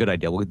 Okay, good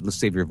idea. Let's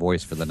save your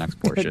voice for the next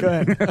portion. Go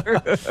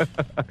ahead.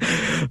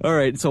 All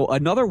right. So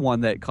another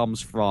one that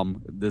comes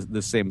from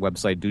the same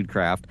website,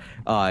 Dudecraft,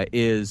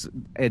 is,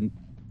 and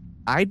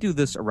I do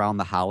this around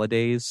the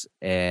holidays,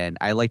 and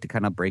I like to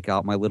kind of break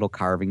out my little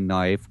carving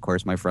knife. Of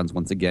course, my friends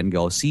once again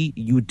go, "See,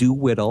 you do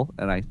whittle,"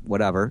 and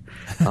whatever.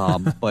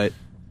 But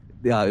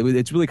yeah,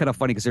 it's really kind of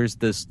funny because there's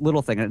this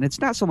little thing, and it's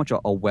not so much a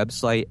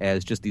website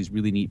as just these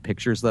really neat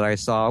pictures that I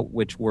saw,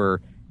 which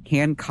were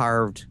hand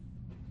carved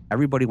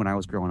everybody when I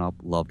was growing up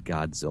loved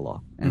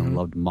Godzilla and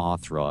loved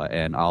Mothra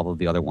and all of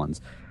the other ones.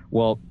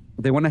 Well,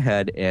 they went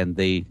ahead and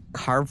they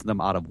carved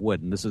them out of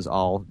wood, and this is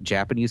all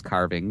Japanese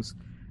carvings.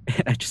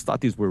 And I just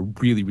thought these were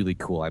really, really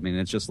cool. I mean,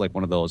 it's just like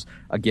one of those,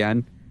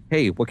 again,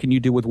 hey, what can you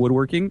do with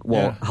woodworking?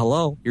 Well,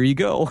 hello, here you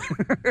go.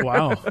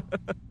 Wow.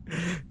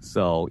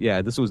 So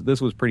yeah, this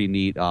was pretty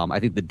neat. I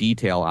think the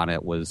detail on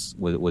it was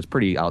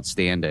pretty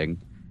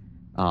outstanding.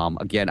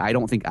 Again, I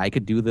don't think I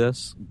could do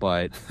this,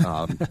 but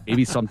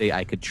maybe someday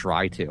I could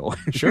try to.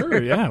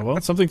 Sure, yeah. Well,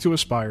 it's something to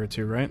aspire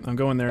to, right? I'm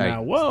going there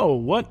now. Whoa,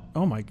 what?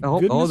 Oh my goodness. Oh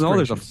no,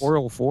 gracious. there's a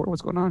 404.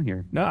 What's going on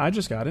here? No, I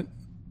just got it.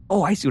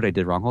 Oh, I see what I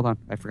did wrong. Hold on,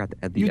 I forgot to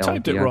add the You L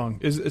typed at it the end.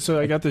 wrong. So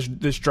I got this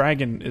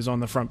dragon is on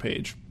the front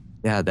page.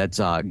 Yeah, that's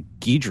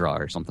Ghidra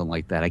or something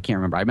like that. I can't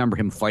remember. I remember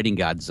him fighting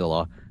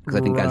Godzilla because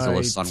I think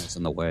Godzilla's son was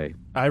in the way.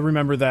 I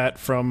remember that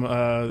from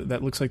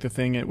that looks like the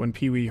thing when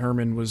Pee Wee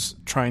Herman was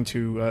trying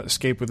to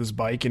escape with his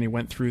bike and he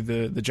went through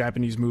the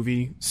Japanese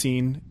movie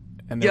scene.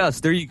 And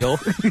yes, there you go.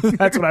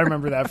 That's what I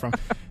remember that from.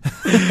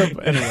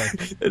 Anyway,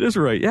 it is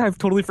right. Yeah, I've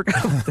totally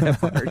forgot about that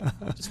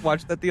part. Just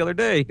watched that the other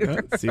day.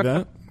 See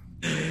that?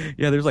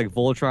 Yeah, there's like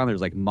Voltron,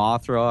 there's like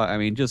Mothra. I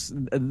mean, just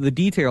the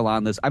detail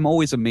on this. I'm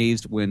always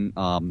amazed when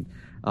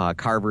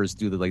carvers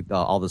do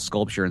all the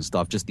sculpture and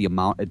stuff. Just the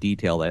amount of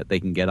detail that they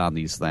can get on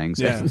these things.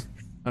 Yeah,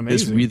 amazing.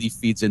 This really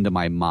feeds into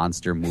my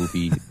monster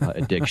movie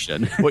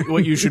addiction.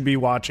 What you should be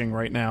watching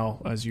right now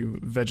as you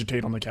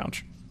vegetate on the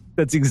couch.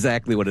 That's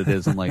exactly what it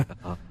is. I'm like,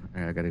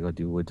 I got to go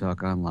do Wood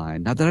Talk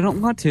Online. Not that I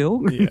don't want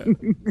to. Yeah,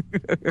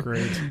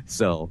 great.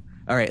 So.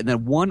 All right, and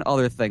then one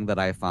other thing that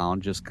I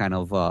found, just kind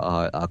of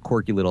a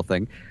quirky little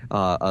thing.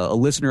 A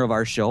listener of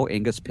our show,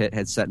 Angus Pitt,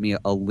 had sent me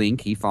a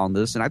link. He found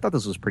this, and I thought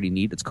this was pretty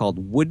neat. It's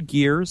called Wood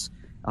Gears,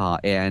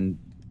 and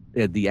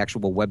the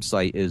actual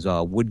website is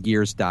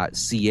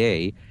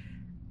woodgears.ca.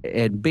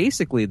 And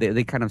basically,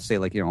 they kind of say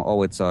like,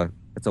 it's a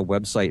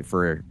website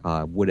for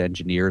wood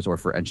engineers or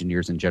for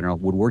engineers in general,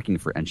 woodworking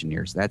for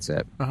engineers. That's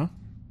it. Uh-huh.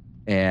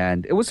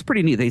 And it was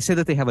pretty neat. They say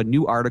that they have a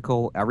new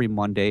article every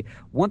Monday.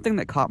 One thing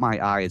that caught my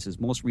eye is his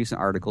most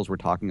recent articles were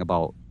talking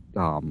about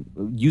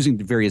using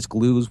various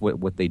glues,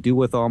 what they do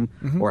with them,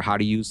 or how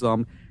to use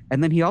them.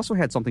 And then he also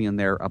had something in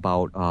there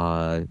about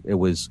it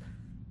was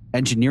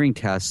engineering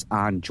tests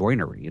on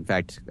joinery. In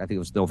fact, I think it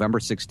was November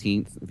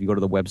 16th. If you go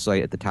to the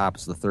website at the top,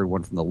 it's the third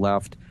one from the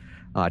left,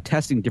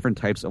 testing different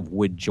types of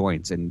wood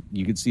joints. And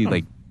you can see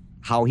like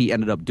how he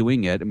ended up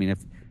doing it. I mean,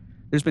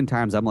 there's been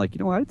times I'm like,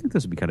 I think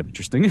this would be kind of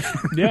interesting.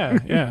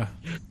 Yeah.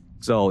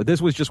 So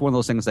this was just one of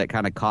those things that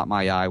kind of caught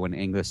my eye when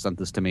Angus sent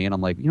this to me. And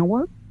I'm like, you know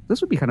what? This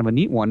would be kind of a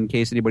neat one in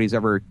case anybody's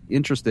ever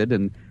interested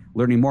in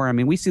learning more. I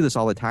mean, we see this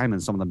all the time in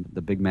some of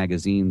the big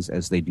magazines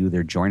as they do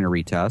their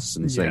joinery tests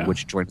and say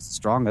which joint is the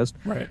strongest.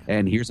 Right.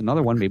 And here's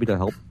another one maybe to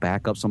help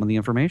back up some of the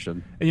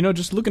information. And,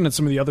 just looking at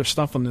some of the other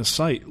stuff on this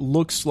site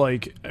looks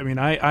like,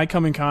 I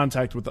come in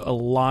contact with a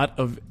lot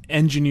of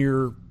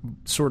engineer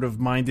sort of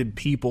minded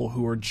people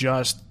who are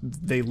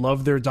they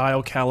love their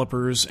dial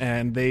calipers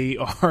and they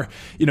are,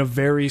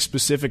 very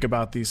specific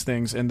about these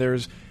things. And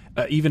there's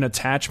even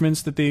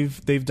attachments that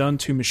they've done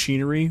to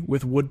machinery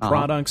with wood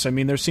products. I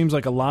mean, there seems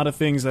like a lot of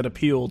things that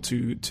appeal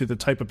to the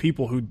type of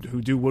people who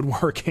do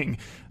woodworking.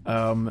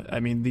 I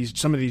mean,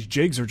 some of these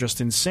jigs are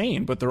just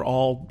insane, but they're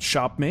all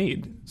shop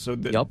made. So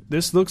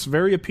this looks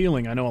very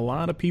appealing. I know a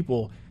lot of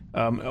people.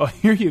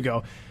 Here you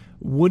go,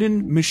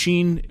 wooden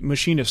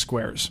machinist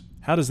squares.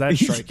 How does that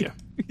strike you?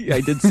 Yeah,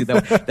 I did see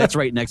that. That's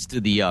right next to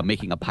the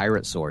making a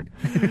pirate sword.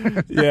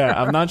 Yeah,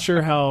 I'm not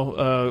sure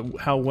how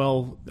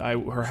well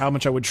or how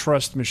much I would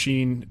trust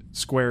machine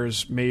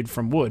squares made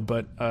from wood,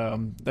 but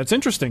that's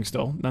interesting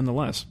still,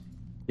 nonetheless.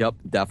 Yep,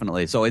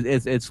 definitely. So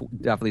it's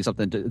definitely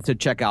something to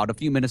check out. A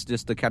few minutes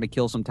just to kind of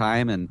kill some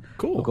time and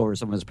look over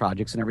some of his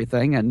projects and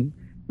everything, and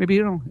maybe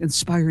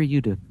inspire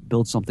you to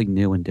build something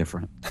new and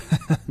different.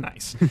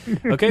 Nice.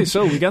 Okay,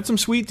 so we got some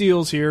sweet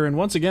deals here, and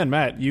once again,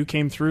 Matt, you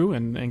came through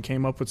and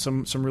came up with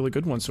some really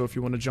good ones. So if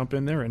you want to jump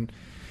in there and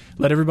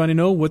let everybody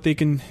know what they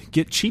can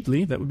get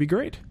cheaply, that would be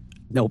great.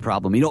 No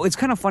problem. It's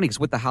kind of funny because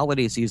with the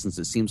holiday seasons,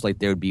 it seems like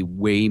there would be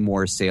way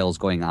more sales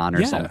going on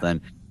or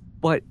something.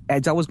 But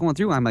as I was going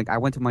through, I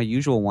went to my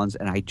usual ones,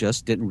 and I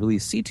just didn't really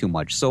see too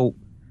much. So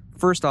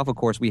first off, of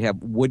course, we have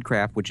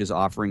Woodcraft, which is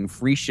offering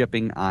free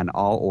shipping on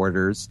all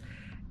orders.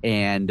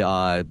 And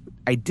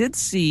I did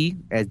see,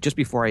 just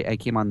before I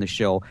came on the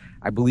show,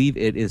 I believe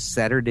it is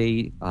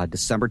Saturday,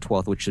 December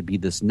 12th, which should be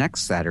this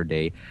next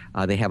Saturday.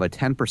 They have a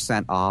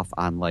 10% off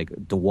on like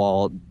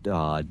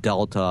DeWalt,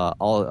 Delta.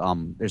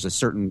 There's a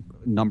certain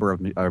number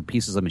of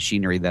pieces of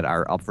machinery that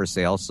are up for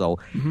sale. So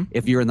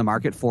if you're in the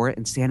market for it,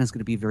 and Santa's going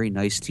to be very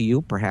nice to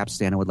you, perhaps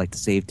Santa would like to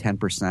save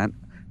 10%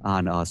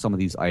 on some of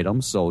these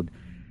items. So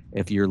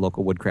if your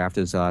local Woodcraft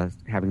is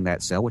having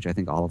that sale, which I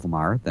think all of them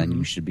are, then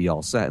you should be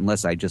all set.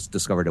 Unless I just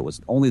discovered it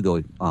was only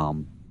the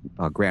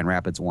Grand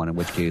Rapids one, in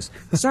which case,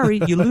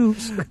 sorry, you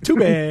lose. Too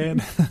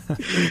bad.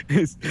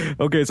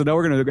 Okay, so now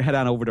we're going to head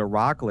on over to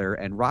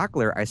Rockler. And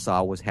Rockler, I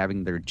saw, was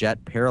having their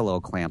Jet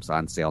Parallel clamps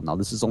on sale. Now,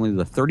 this is only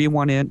the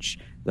 31-inch.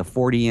 the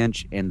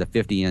 40-inch and the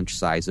 50-inch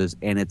sizes,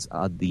 and it's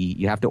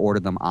you have to order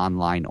them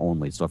online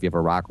only. So if you have a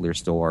Rockler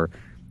store,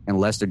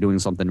 unless they're doing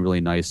something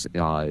really nice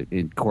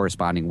in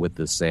corresponding with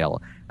this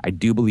sale, I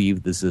do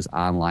believe this is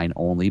online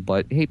only.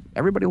 But hey,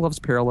 everybody loves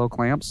parallel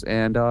clamps,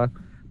 and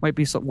might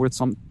be something worth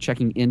some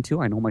checking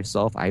into. I know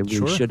myself, I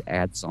really should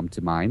add some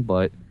to mine,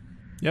 but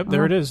yep,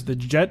 there it is, the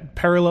Jet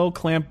Parallel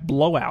Clamp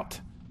Blowout.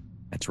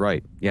 That's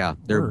right. Yeah,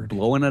 they're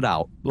blowing it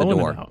out the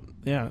door. It out.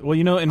 Yeah.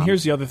 Well, and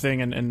here's the other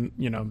thing, and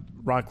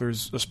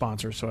Rockler's a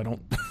sponsor, so I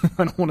don't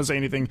I don't want to say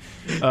anything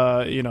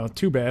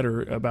too bad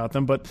about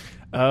them, but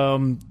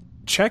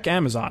check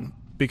Amazon,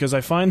 because I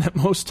find that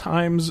most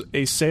times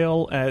a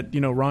sale at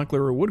Rockler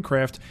or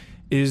Woodcraft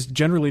is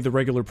generally the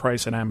regular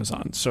price at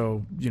Amazon.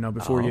 So,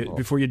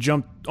 before you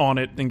jump on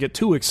it and get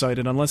too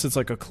excited, unless it's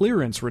like a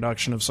clearance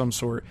reduction of some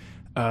sort,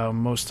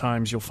 most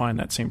times you'll find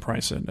that same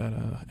price at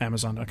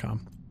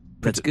Amazon.com.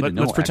 That's good to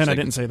know. Let's pretend I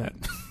didn't say that.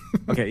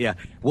 Okay, yeah.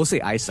 We'll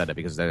say I said it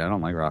because I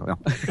don't like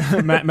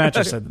Rockler. Matt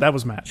just said that. That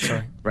was Matt.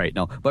 Sorry. Right,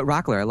 no. But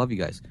Rockler, I love you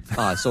guys.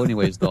 So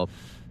anyways, though,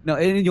 no,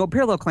 and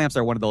parallel clamps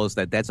are one of those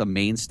that's a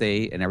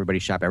mainstay in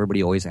everybody's shop.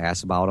 Everybody always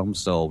asks about them.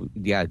 So,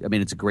 yeah, I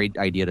mean, it's a great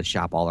idea to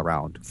shop all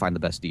around, find the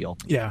best deal.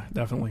 Yeah,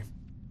 definitely.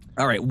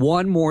 All right,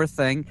 one more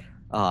thing.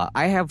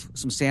 I have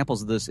some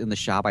samples of this in the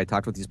shop. I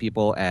talked with these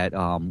people at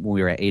when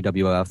we were at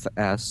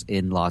AWFS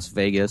in Las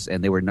Vegas,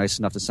 and they were nice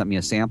enough to send me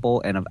a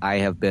sample, and I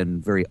have been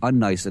very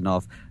unnice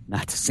enough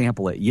not to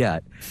sample it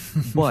yet.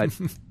 But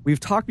we've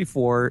talked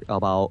before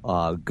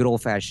about good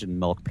old-fashioned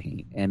milk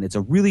paint, and it's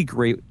a really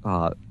great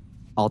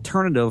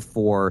alternative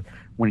for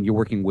when you're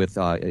working with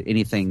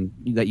anything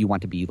that you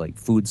want to be like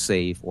food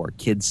safe or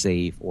kid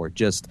safe, or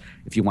just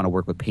if you want to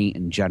work with paint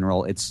in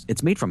general.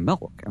 It's made from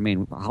milk. I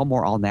mean, how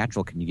more all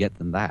natural can you get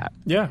than that?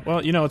 Yeah, well,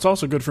 it's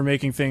also good for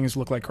making things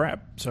look like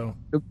crap. So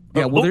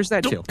yeah, there's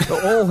that too. Is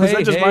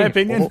that just my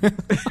opinion?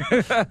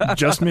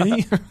 Just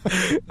me?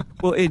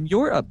 Well, in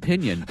your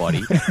opinion,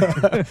 buddy.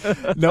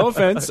 No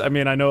offense. I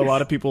mean, I know a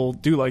lot of people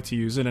do like to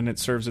use it and it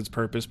serves its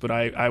purpose, but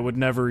I would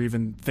never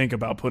even think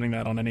about putting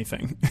that on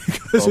anything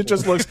because it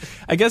just looks.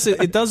 I guess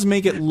it does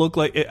make it look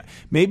like it.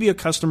 Maybe a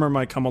customer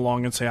might come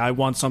along and say, I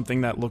want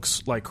something that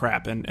looks like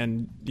crap,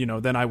 and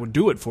then I would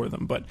do it for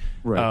them. But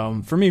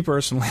for me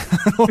personally,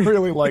 I don't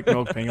really like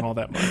milk paint all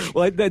that much.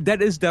 Well,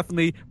 that is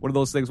definitely one of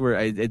those things where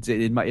it's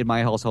in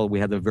my household we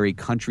have the very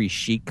country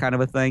chic kind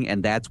of a thing,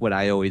 and that's what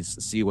I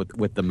always see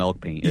with the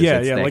milk paint.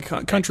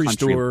 Like country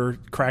store,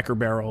 Cracker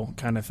Barrel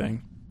kind of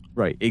thing.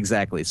 Right,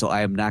 exactly. So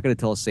I am not going to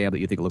tell Sam that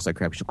you think it looks like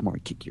crap. She'll come over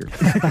and kick your.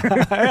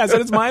 I said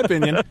it's my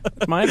opinion.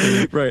 It's my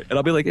opinion. Right, and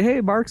I'll be like,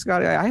 "Hey, Mark's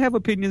got. I have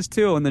opinions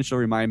too," and then she'll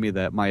remind me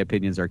that my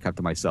opinions are kept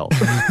to myself.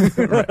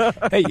 Right.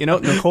 Hey,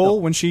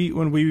 Nicole,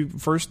 when we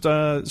first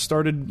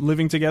started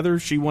living together,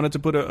 she wanted to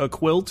put a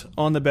quilt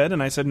on the bed,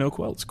 and I said no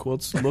quilts.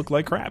 Quilts look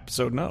like crap,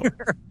 so no.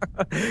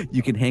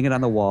 You can hang it on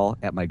the wall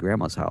at my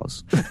grandma's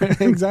house.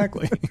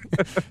 Exactly.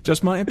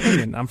 Just my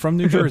opinion. I'm from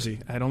New Jersey.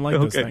 I don't like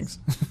those things.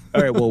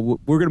 All right. Well,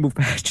 we're going to move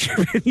past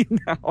your opinion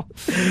now.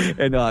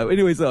 And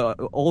anyways,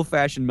 Old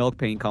Fashioned Milk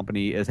Paint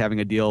Company is having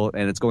a deal,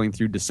 and it's going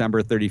through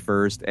December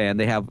 31st. And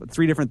they have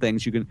 3 different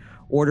things. You can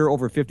order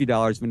over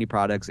 $50 of any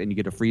products, and you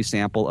get a free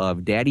sample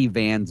of Daddy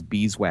Van's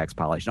beeswax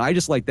polish. Now, I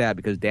just like that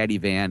because Daddy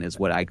Van is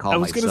what I call myself.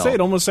 I was going to say,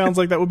 it almost sounds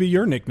like that would be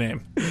your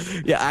nickname.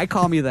 Yeah, I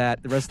call me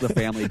that. The rest of the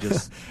family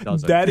just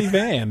doesn't. Daddy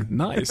Van.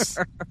 Nice.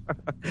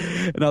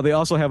 Now, they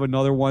also have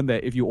another one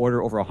that if you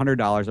order over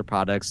 $100 of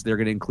products, they're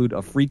going to include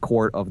a free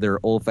quart of their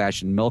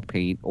old-fashioned milk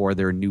paint or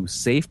their new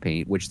safe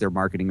paint, which they're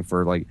marketing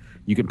for, like,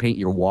 you can paint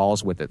your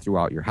walls with it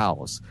throughout your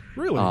house.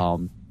 Really?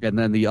 And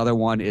then the other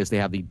one is they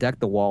have the Deck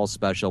the Walls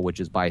special, which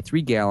is buy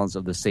 3 gallons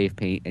of the safe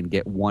paint and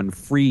get one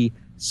free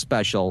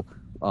special.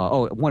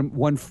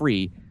 One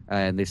free.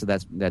 And they said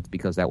that's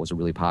because that was a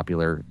really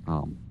popular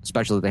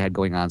special that they had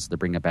going on, so they're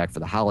bringing it back for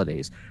the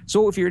holidays.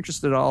 So if you're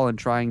interested at all in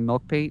trying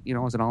milk paint,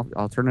 as an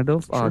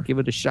alternative, give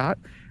it a shot.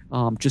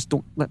 Just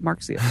don't let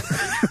Mark see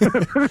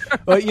it.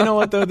 Well, you know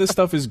what, though? This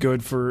stuff is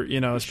good for,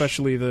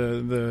 especially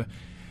the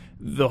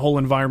whole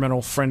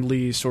environmental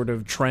friendly sort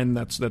of trend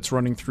that's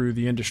running through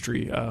the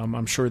industry.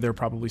 I'm sure they're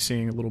probably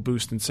seeing a little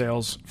boost in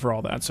sales for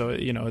all that. So,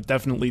 it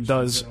definitely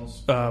does.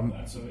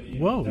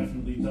 Whoa.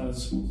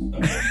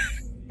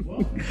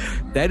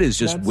 That is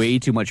just way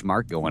too much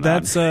Mark going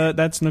on.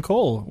 That's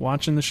Nicole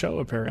watching the show.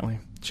 Apparently,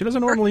 she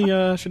doesn't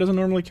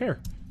normally care.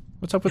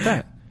 What's up with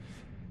that?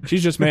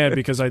 She's just mad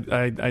because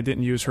I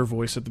didn't use her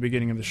voice at the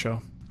beginning of the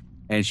show.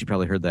 And she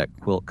probably heard that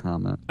quilt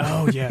comment.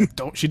 Oh yeah,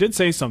 she did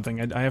say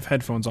something. I have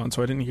headphones on,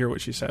 so I didn't hear what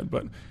she said,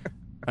 but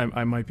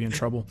I might be in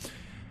trouble.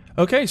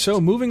 Okay, so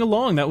moving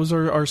along, that was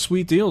our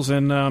sweet deals.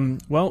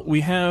 And,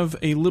 we have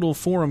a little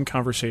forum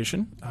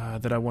conversation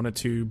that I wanted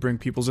to bring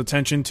people's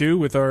attention to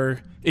with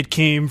our It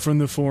Came From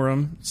the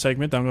Forum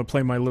segment. I'm going to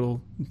play my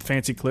little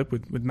fancy clip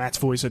with Matt's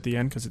voice at the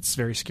end because it's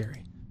very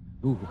scary.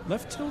 Ooh.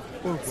 Left tilt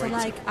or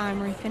right? So,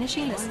 I'm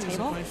refinishing this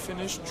table. I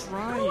finished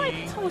trying. How do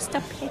I post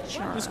a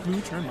picture? This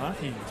glue turned my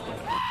hands.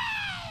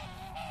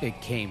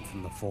 It came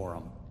from the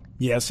forum.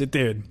 Yes, it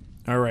did.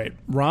 All right.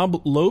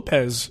 Rob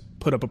Lopez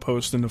put up a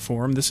post in the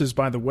forum. This is,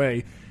 by the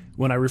way,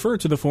 when I refer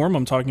to the forum,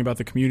 I'm talking about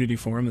the community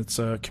forum. It's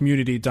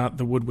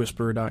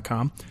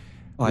community.thewoodwhisperer.com.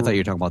 Oh, I thought you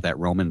were talking about that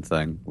Roman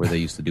thing where they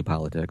used to do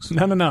politics.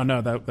 No.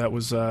 That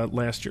was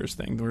last year's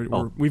thing.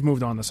 We've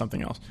moved on to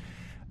something else.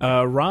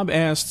 Rob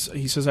asks,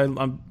 he says,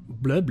 I'm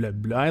blah, blah,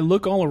 blah. I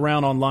look all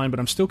around online, but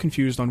I'm still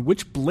confused on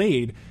which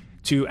blade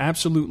to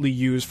absolutely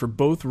use for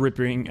both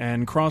ripping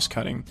and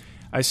cross-cutting.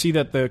 I see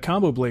that the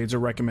combo blades are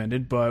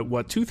recommended, but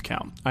what tooth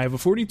count? I have a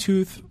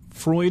 40-tooth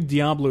Freud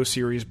Diablo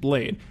series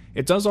blade.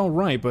 It does all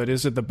right, but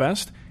is it the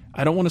best?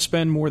 I don't want to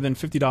spend more than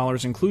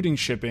 $50 including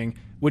shipping.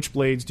 Which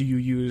blades do you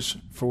use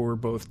for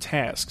both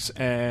tasks?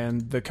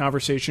 And the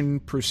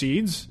conversation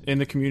proceeds in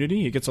the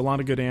community. It gets a lot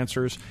of good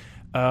answers.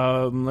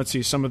 Let's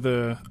see some of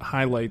the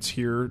highlights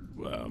here.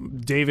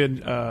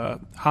 David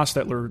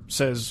Hostetler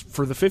says,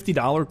 for the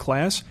 $50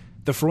 class,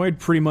 the Freud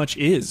pretty much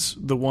is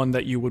the one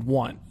that you would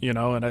want,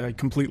 and I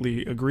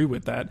completely agree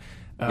with that.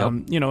 Yep.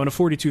 And a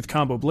 40-tooth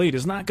combo blade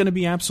is not going to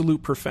be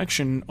absolute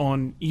perfection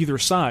on either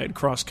side,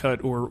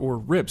 cross-cut or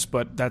rips,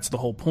 but that's the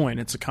whole point.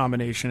 It's a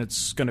combination.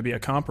 It's going to be a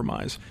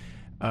compromise.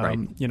 Right.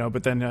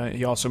 But then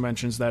he also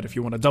mentions that if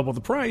you want to double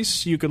the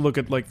price, you could look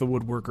at like the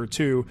Woodworker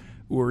 2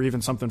 or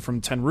even something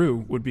from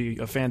Tenryu would be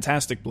a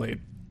fantastic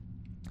blade.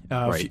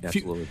 Right,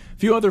 absolutely.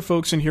 Few other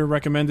folks in here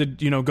recommended,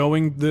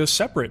 going the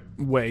separate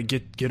way.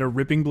 Get a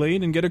ripping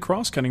blade and get a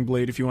cross-cutting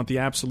blade if you want the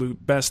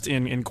absolute best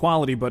in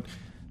quality. But,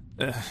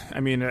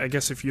 I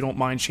guess if you don't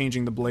mind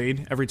changing the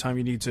blade every time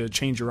you need to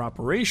change your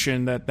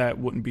operation, that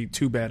wouldn't be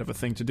too bad of a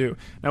thing to do.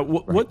 Now,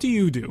 what do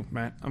you do,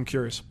 Matt? I'm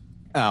curious.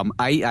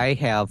 I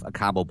have a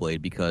combo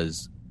blade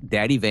because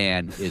Daddy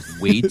Van is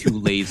way too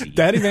lazy.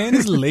 Daddy Van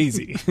is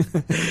lazy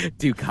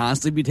to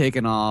constantly be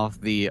taking off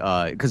the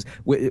because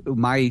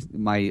my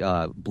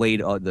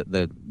blade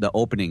the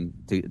opening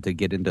to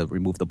get into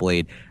remove the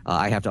blade,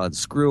 I have to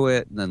unscrew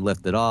it and then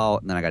lift it out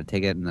and then I got to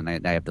take it and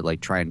then I have to like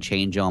try and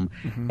change them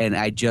and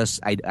I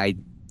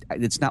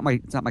it's not my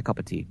cup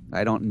of tea.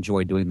 I don't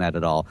enjoy doing that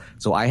at all.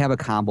 So I have a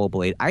combo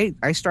blade.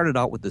 I started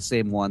out with the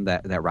same one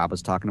that Rob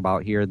was talking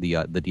about here,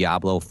 the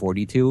Diablo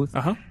 40 tooth.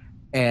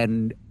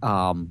 And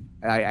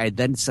I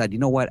then said, you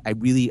know what? I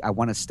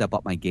want to step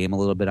up my game a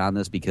little bit on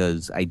this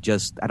because I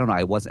don't know.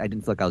 I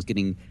didn't feel like I was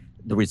getting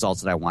the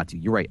results that I want to.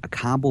 You're right. A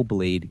combo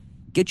blade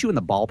gets you in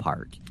the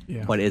ballpark,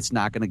 but it's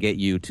not going to get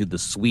you to the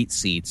sweet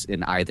seats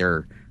in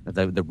either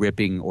the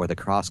ripping or the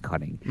cross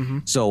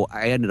cutting. So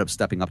I ended up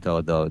stepping up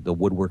to the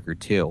Woodworker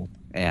 2.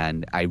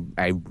 And I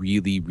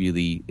really,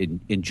 really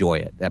enjoy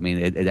it. I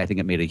mean, I think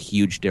it made a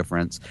huge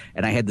difference.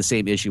 And I had the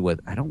same issue with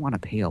I don't want to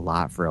pay a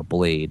lot for a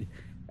blade.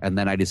 And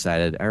then I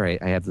decided, all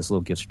right, I have this little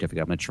gift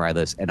certificate. I'm going to try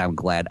this. And I'm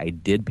glad I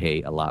did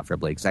pay a lot for a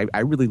blade because I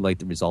really like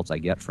the results I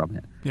get from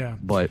it. Yeah.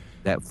 But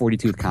that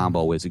 40-tooth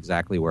combo is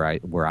exactly where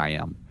I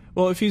am.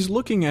 Well, if he's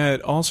looking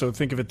at, also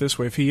think of it this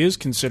way, if he is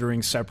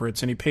considering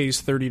separates and he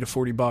pays $30 to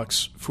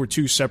 $40 for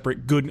two separate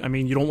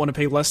you don't want to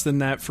pay less than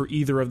that for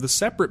either of the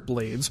separate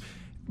blades.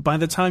 By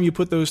the time you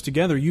put those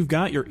together, you've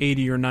got your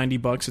 $80 or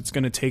 $90 it's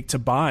going to take to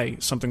buy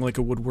something like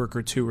a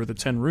Woodworker 2 or the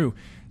Tenryu.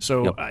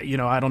 So,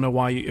 I don't know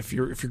why if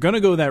you're going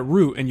to go that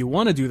route and you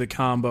want to do the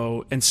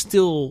combo and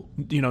still,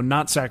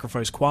 not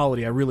sacrifice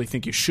quality, I really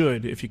think you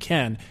should, if you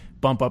can,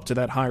 bump up to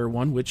that higher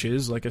one, which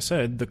is, like I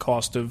said, the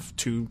cost of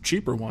two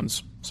cheaper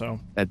ones. So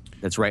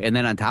that's right. And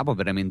then on top of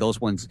it, I mean, those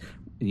ones,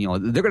 they're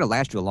going to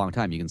last you a long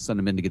time. You can send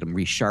them in to get them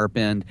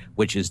resharpened,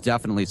 which is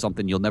definitely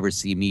something you'll never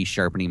see me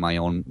sharpening my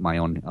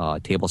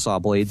own table saw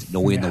blades.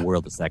 No way in the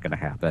world is that going to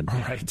happen.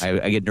 Right.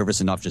 I get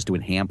nervous enough just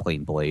doing hand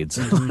plane blades,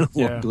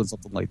 doing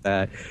something like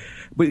that.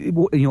 But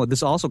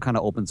this also kind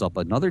of opens up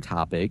another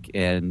topic,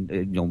 and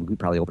we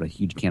probably open a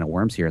huge can of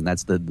worms here, and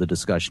that's the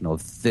discussion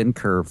of thin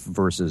kerf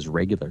versus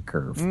regular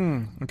kerf.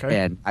 Okay.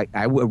 And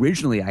I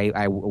originally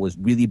was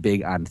really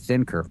big on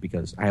thin kerf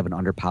because I have an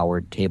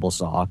underpowered table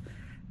saw.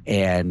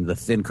 And the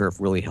thin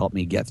kerf really helped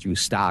me get through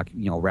stock,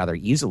 rather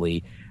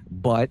easily.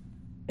 But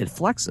it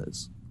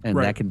flexes, and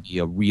that can be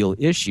a real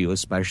issue,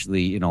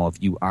 especially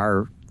if you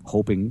are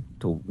hoping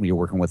to when you're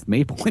working with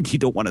maple and you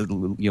don't want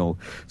to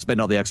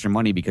spend all the extra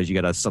money because you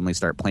got to suddenly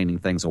start planing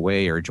things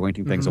away or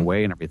jointing things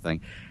away and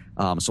everything.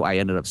 So I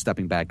ended up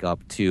stepping back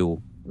up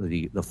to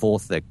the full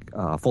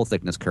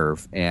thickness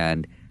kerf,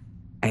 and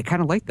I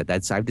kind of like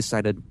that. I've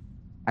decided.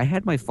 I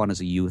had my fun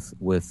as a youth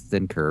with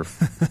thin kerf.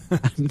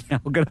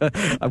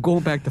 I'm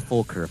going back to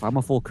full kerf. I'm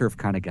a full kerf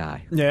kind of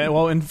guy. Yeah,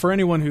 well, and for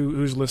anyone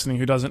who's listening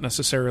who doesn't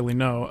necessarily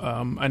know,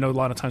 I know a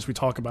lot of times we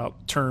talk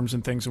about terms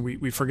and things, and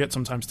we forget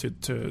sometimes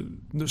to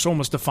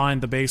almost define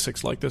the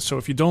basics like this. So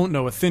if you don't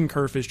know, a thin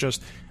kerf is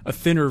just a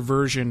thinner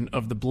version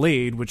of the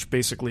blade, which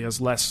basically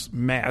has less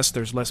mass.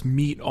 There's less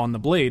meat on the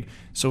blade.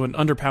 So an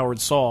underpowered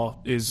saw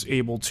is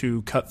able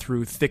to cut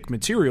through thick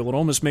material. It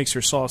almost makes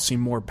your saw seem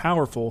more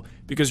powerful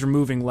because you're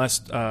moving less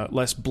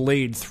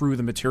blade through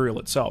the material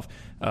itself.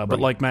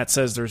 But like Matt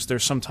says,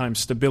 there's sometimes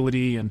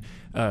stability and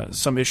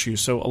some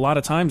issues. So a lot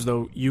of times,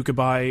 though, you could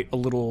buy a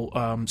little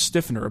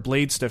stiffener, a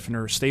blade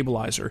stiffener,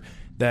 stabilizer,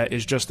 that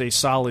is just a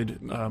solid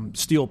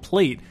steel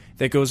plate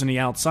that goes in the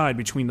outside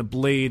between the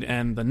blade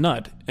and the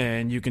nut,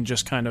 and you can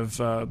just kind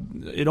of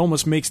it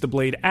almost makes the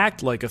blade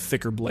act like a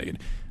thicker blade.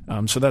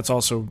 So that's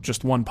also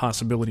just one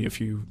possibility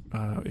if you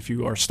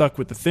are stuck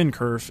with the thin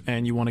kerf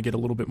and you want to get a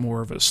little bit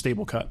more of a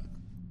stable cut.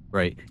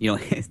 Right.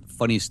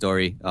 Funny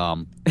story.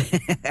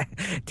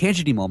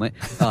 Tangenty moment.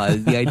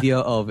 The idea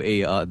of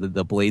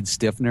the blade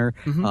stiffener.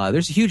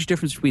 There's a huge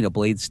difference between a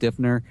blade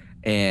stiffener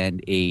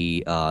and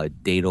a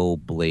dado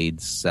blade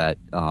set,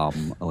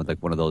 like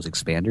one of those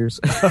expanders.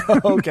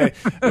 Okay.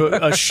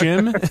 A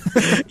shim?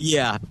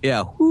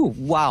 Yeah. Whew,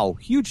 wow.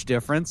 Huge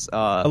difference.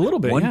 A little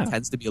bit, One yeah.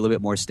 tends to be a little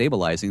bit more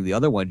stabilizing. The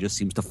other one just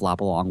seems to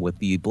flop along with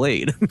the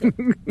blade.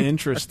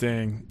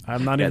 Interesting.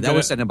 I'm not Yeah, even that gonna...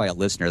 was sent in by a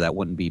listener. That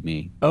wouldn't be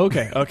me.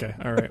 Okay.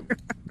 All right.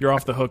 You're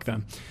off the hook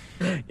then.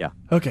 Yeah.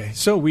 Okay,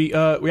 so we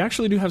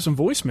actually do have some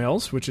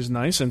voicemails, which is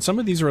nice, and some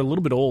of these are a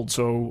little bit old,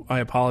 so I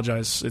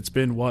apologize. It's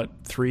been,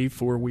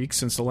 3-4 weeks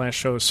since the last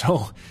show,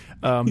 so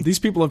these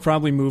people have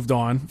probably moved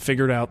on,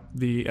 figured out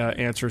the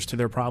answers to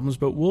their problems,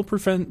 but we'll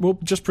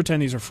just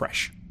pretend these are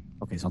fresh.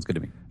 Okay, sounds good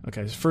to me.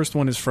 Okay, the first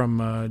one is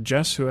from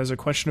Jess, who has a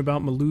question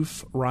about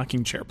Maloof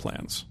rocking chair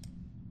plans.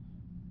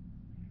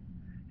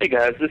 Hey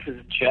guys, this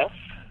is Jeff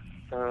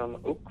from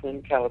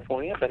Oakland,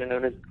 California, better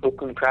known as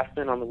Oakland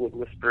Craftsman on the Wood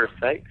Whisperer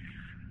site.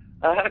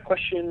 I had a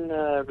question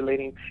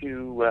relating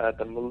to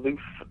the Maloof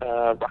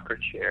rocker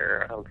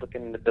chair. I was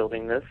looking into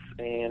building this,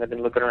 and I've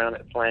been looking around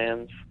at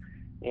plans,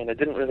 and I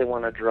didn't really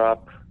want to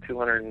drop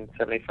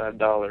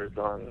 $275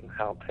 on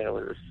Hal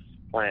Taylor's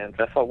plans.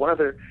 I saw one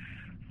other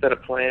set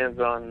of plans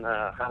on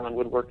Highland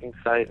Woodworking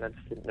site, and I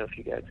just didn't know if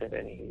you guys had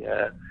any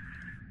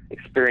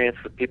experience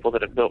with people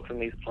that have built from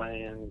these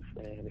plans,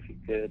 and if you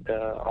could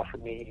offer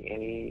me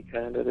any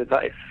kind of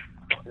advice.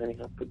 Any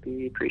help would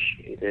be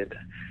appreciated.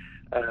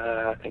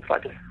 Thanks a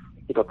lot.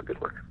 Keep up the good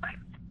work. Bye.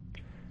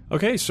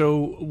 Okay,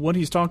 so what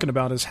he's talking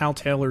about is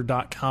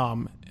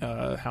HalTaylor.com.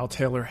 Hal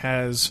Taylor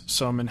has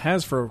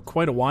for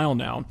quite a while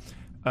now,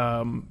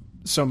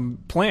 some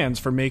plans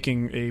for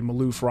making a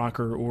Maloof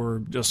rocker,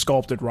 or a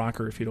sculpted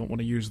rocker if you don't want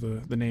to use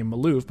the name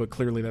Maloof, but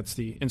clearly that's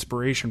the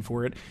inspiration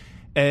for it.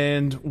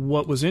 And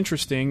what was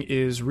interesting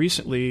is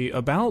recently,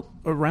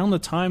 around the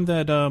time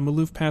that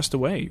Maloof passed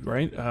away,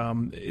 right?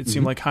 It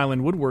seemed like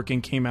Highland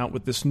Woodworking came out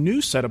with this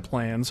new set of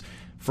plans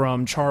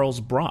from Charles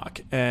Brock,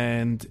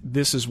 and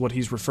this is what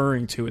he's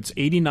referring to. It's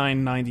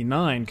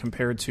 $89.99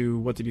 compared to,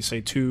 what did he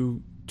say,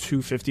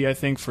 $250, I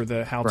think, for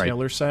the Hal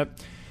Taylor set.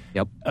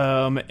 Yep.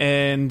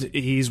 And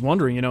he's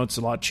wondering, it's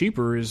a lot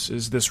cheaper.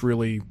 Is this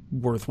really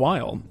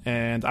worthwhile?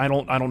 And I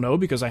don't know,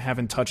 because I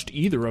haven't touched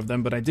either of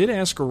them, but I did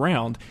ask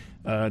around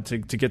to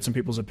get some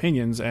people's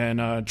opinions.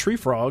 And Tree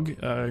Frog,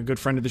 a good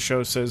friend of the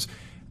show, says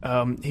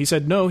he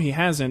said no, he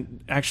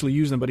hasn't actually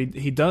used them, but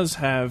he does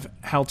have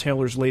Hal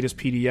Taylor's latest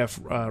PDF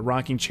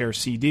rocking chair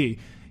CD.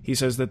 He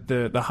says that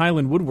the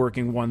Highland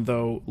Woodworking one,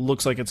 though,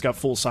 looks like it's got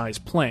full-size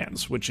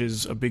plans, which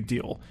is a big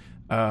deal.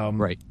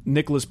 Right.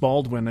 Nicholas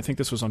Baldwin, I think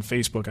this was on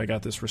Facebook, I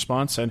got this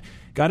response, and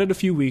got it a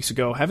few weeks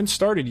ago. Haven't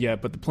started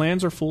yet, but the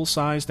plans are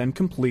full-sized and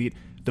complete.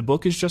 The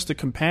book is just a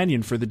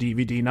companion for the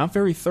DVD, not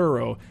very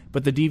thorough,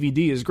 but the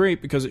DVD is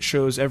great because it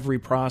shows every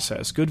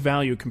process. Good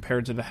value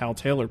compared to the Hal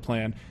Taylor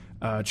plan.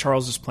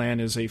 Charles's plan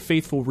is a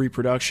faithful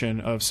reproduction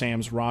of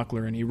Sam's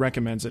Rockler, and he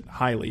recommends it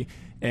highly.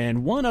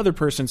 And one other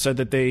person said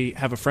that they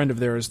have a friend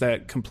of theirs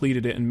that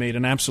completed it and made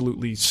an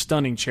absolutely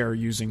stunning chair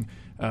using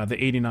the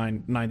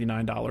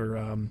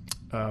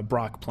 $89.99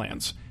 Brock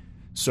plans.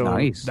 So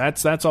nice.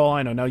 That's all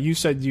I know. Now, you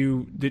said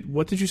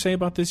what did you say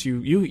about this?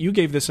 You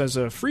gave this as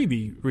a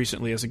freebie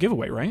recently, as a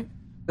giveaway, right?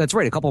 That's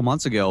right. A couple of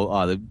months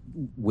ago,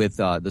 with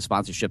the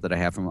sponsorship that I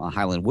have from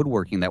Highland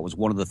Woodworking, that was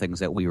one of the things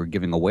that we were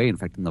giving away. In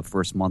fact, in the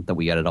first month that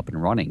we had it up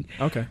and running.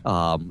 Okay.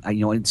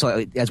 And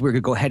so as we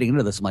were heading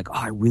into this, I'm like,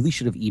 I really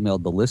should have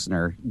emailed the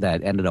listener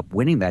that ended up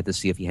winning that to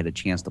see if he had a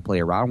chance to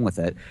play around with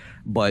it.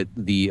 But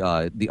the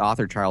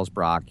author, Charles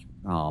Brock,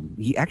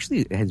 he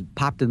actually has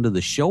popped into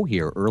the show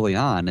here early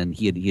on, and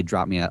he had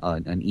dropped me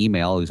an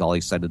email. He was all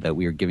excited that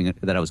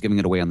I was giving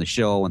it away on the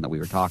show and that we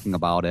were talking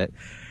about it.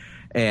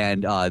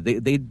 And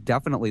they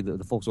definitely,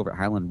 the folks over at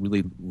Highland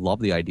really love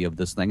the idea of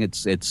this thing.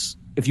 It's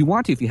if you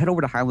head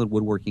over to Highland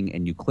Woodworking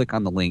and you click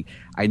on the link,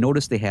 I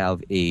noticed they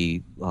have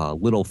a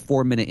little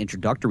 4-minute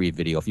introductory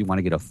video if you want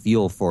to get a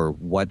feel for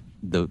what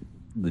the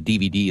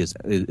DVD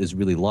is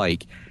really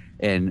like.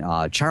 And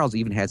Charles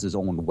even has his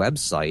own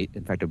website.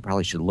 In fact, I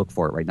probably should look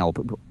for it right now.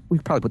 We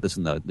could probably put this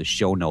in the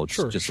show notes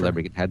so that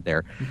everybody can head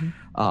there.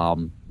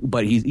 Mm-hmm.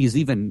 But he's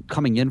even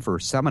coming in for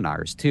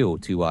seminars, too,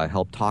 to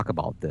help talk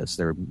about this.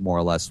 They're more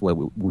or less, we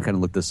kind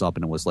of looked this up,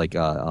 and it was like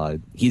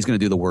he's going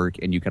to do the work,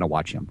 and you kind of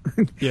watch him.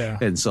 Yeah.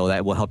 And so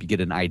that will help you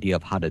get an idea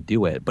of how to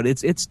do it. But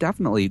it's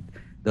definitely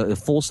the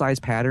full-size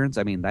patterns.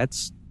 I mean,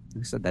 that's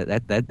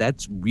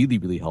really,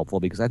 really helpful,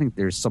 because I think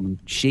there's some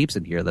shapes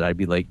in here that I'd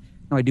be like,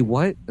 no, I do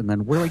what? And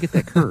then where do I get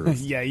that curve?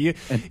 Yeah,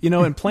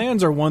 and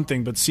plans are one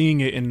thing, but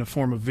seeing it in the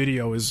form of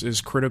video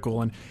is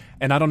critical.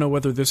 And I don't know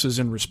whether this is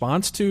in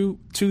response to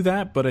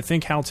that, but I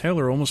think Hal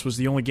Taylor almost was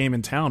the only game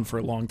in town for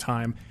a long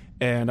time.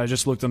 And I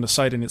just looked on the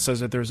site, and it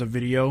says that there's a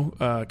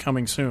video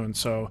coming soon.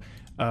 So,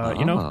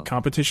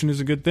 competition is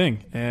a good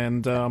thing.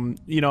 And, I'm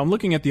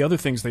looking at the other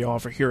things they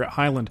offer here at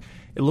Highland.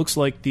 It looks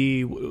like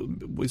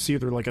it's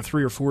either like a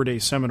 3 or 4 day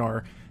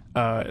seminar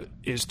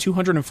is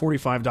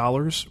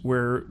 $245,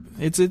 where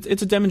it's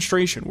a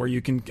demonstration where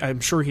you can, I'm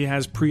sure he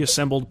has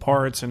pre-assembled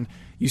parts, and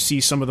you see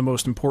some of the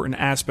most important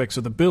aspects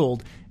of the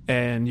build,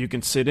 and you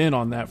can sit in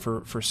on that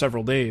for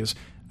several days.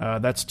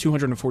 That's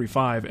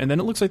 $245. And then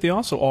it looks like they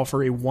also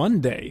offer a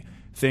 1 day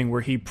thing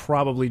where he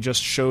probably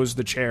just shows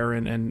the chair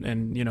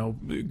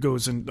and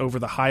goes over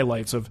the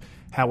highlights of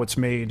how it's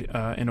made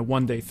in a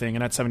 1 day thing,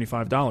 and that's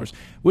 $75.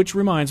 Which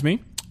reminds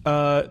me,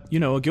 a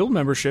guild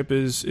membership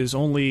is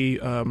only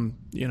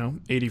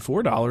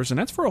 $84, and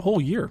that's for a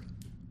whole year.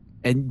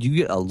 And you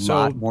get a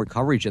lot more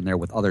coverage in there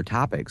with other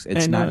topics.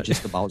 It's not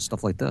just about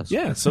stuff like this.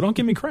 Yeah, so don't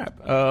give me crap.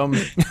 All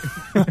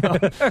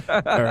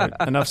right,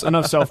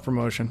 enough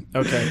self-promotion.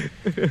 Okay.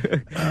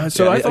 I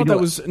thought that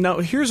was... Now,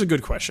 here's a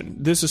good question.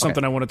 This is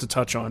something I wanted to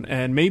touch on,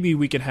 and maybe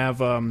we could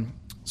have...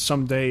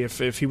 someday,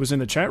 if he was in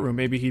the chat room,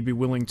 maybe he'd be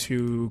willing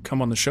to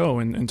come on the show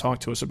and talk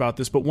to us about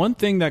this. But one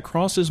thing that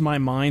crosses my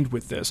mind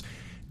with this,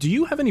 do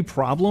you have any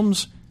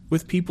problems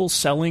with people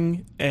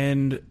selling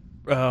and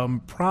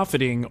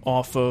profiting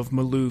off of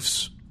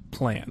Malouf's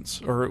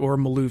plans or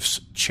Malouf's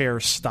chair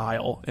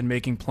style and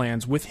making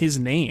plans with his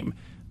name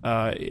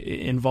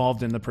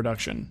involved in the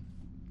production?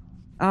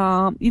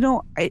 I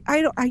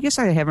guess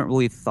I haven't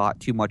really thought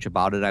too much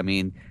about it. I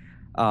mean,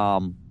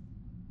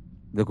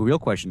 the real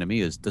question to me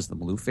is, does the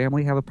Malouf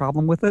family have a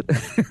problem with it?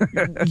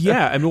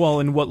 Yeah, and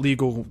what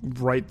legal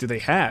right do they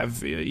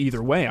have?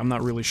 Either way, I'm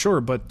not really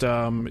sure, but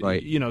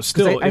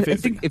still, I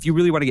think if you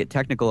really want to get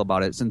technical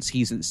about it, since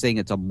he's saying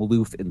it's a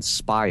Malouf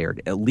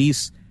inspired, at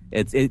least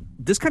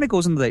this kind of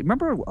goes into the.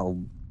 Remember,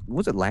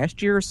 was it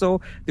last year or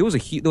so? There was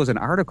an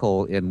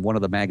article in one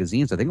of the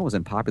magazines. I think it was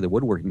in Popular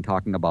Woodworking,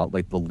 talking about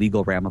like the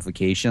legal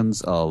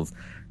ramifications of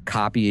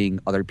copying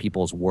other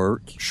people's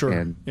work,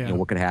 and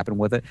what could happen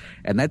with it.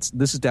 And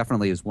this is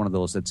definitely one of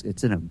those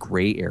it's in a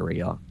gray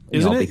area,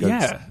 isn't it?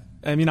 Yeah.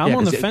 I mean, I'm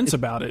on the fence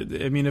about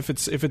it. I mean, if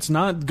it's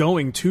not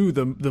going to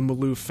the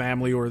Malouf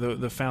family or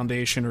the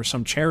foundation or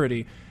some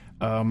charity,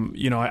 I'm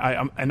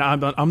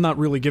not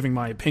really giving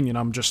my opinion.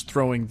 I'm just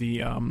throwing the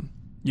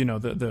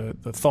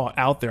the thought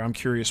out there. I'm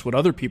curious what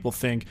other people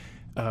think.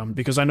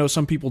 Because I know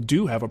some people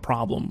do have a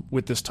problem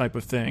with this type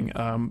of thing.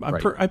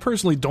 I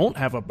personally don't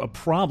have a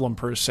problem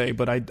per se,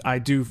 but I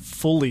do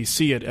fully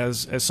see it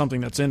as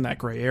something that's in that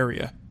gray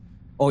area.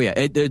 Oh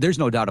yeah, there's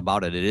no doubt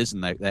about it. It is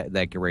in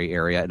that gray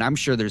area, and I'm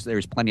sure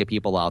there's plenty of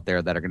people out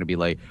there that are going to be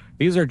like,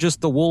 these are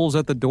just the wolves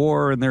at the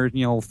door, and they're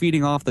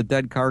feeding off the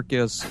dead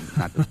carcass.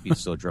 Not to be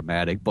so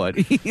dramatic,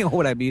 but you know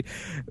what I mean.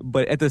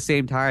 But at the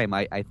same time,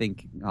 I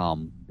think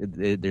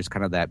there's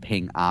kind of that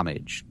paying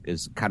homage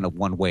is kind of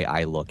one way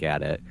I look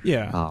at it.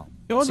 Yeah.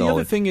 The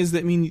other thing is that,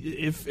 I mean,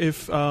 if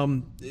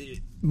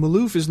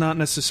Malouf is not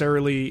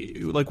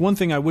necessarily, like, one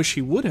thing I wish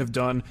he would have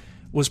done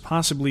was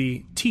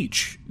possibly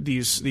teach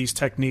these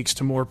techniques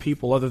to more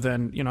people other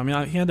than,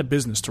 he had a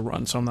business to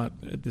run, so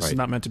this is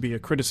not meant to be a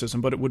criticism,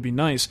 but it would be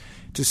nice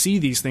to see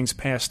these things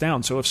passed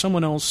down. So if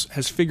someone else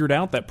has figured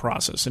out that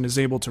process and is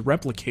able to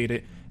replicate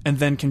it and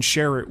then can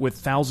share it with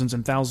thousands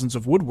and thousands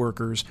of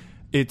woodworkers,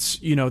 it's,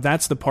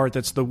 that's the part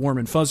that's the warm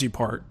and fuzzy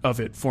part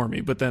of it for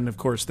me. But then, of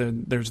course,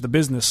 there's the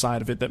business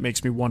side of it that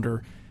makes me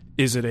wonder,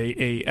 is it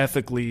a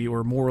ethically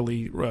or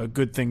morally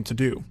good thing to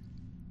do?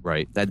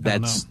 Right.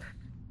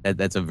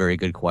 That's a very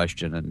good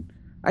question, and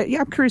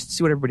I'm curious to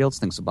see what everybody else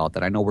thinks about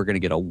that. I know we're going to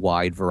get a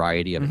wide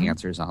variety of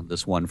answers on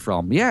this one,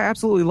 from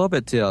absolutely love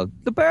it to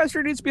the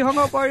bastard needs to be hung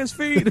up by his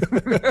feet.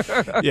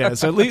 Yeah,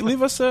 so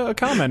leave us a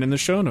comment in the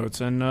show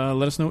notes and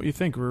let us know what you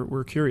think.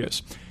 We're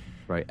curious.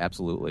 Right,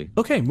 absolutely.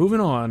 Okay, moving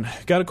on.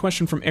 Got a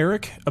question from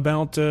Eric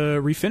about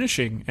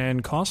refinishing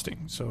and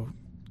costing, so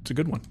it's a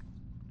good one.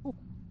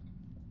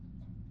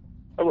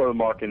 Hello,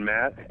 Mark and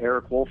Matt.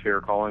 Eric Wolf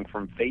here, calling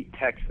from Fate,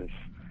 Texas.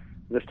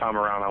 This time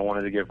around, I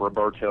wanted to give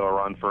Roberto a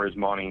run for his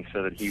money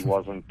so that he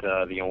wasn't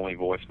the only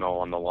voicemail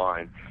on the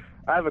line.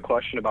 I have a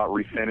question about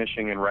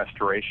refinishing and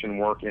restoration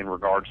work in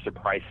regards to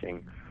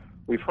pricing.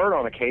 We've heard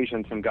on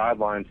occasion some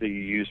guidelines that you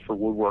use for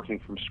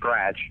woodworking from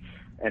scratch,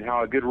 and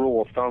how a good rule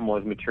of thumb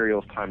was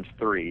materials times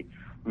 3.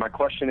 My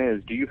question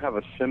is, do you have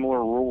a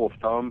similar rule of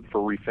thumb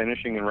for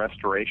refinishing and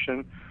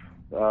restoration?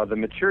 The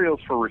materials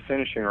for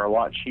refinishing are a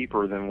lot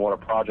cheaper than what a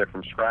project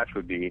from scratch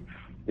would be,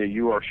 that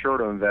you are sure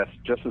to invest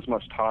just as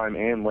much time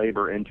and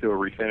labor into a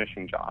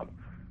refinishing job.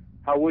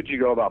 How would you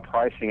go about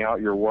pricing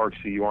out your work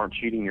so you aren't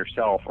cheating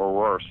yourself, or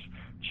worse,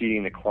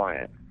 cheating the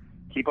client?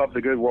 Keep up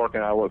the good work,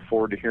 and I look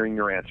forward to hearing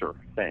your answer.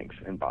 Thanks,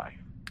 and bye.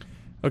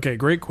 Okay,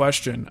 great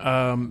question.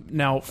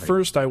 Now,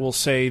 first I will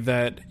say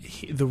that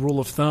the rule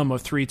of thumb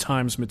of 3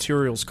 times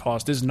materials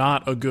cost is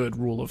not a good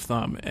rule of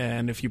thumb,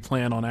 and if you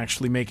plan on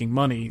actually making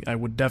money, I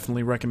would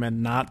definitely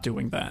recommend not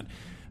doing that.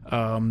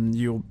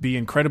 You'll be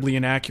incredibly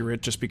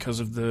inaccurate just because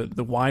of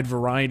the wide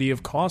variety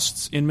of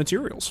costs in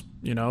materials.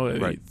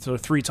 Right. So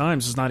 3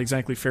 times is not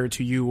exactly fair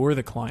to you or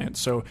the client.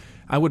 So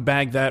I would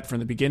bag that from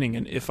the beginning.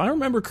 And if I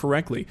remember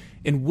correctly,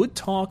 in Wood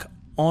Talk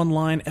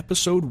Online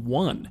episode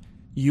 1,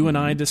 you and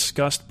I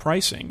discussed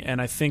pricing,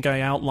 and I think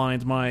I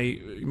outlined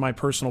my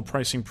personal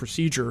pricing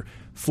procedure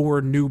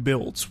for new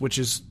builds, which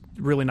is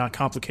really not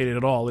complicated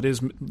at all. It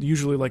is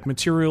usually like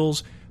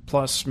materials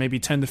plus maybe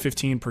 10 to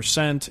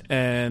 15%,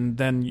 and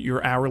then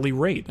your hourly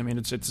rate. I mean,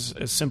 it's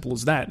as simple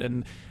as that.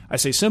 And I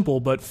say simple,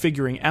 but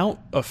figuring out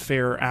a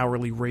fair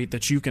hourly rate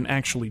that you can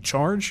actually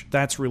charge,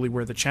 that's really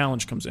where the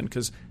challenge comes in,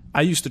 because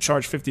I used to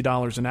charge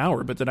 $50 an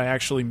hour, but did I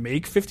actually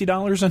make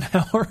 $50 an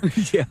hour?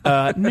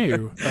 Yeah.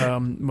 No.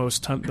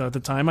 Most of the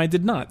time I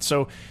did not.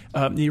 So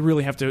you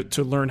really have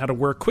to learn how to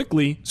work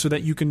quickly so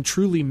that you can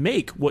truly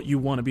make what you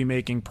want to be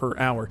making per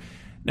hour.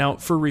 Now,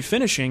 for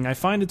refinishing, I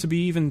find it to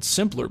be even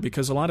simpler,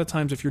 because a lot of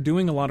times if you're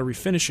doing a lot of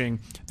refinishing,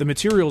 the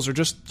materials are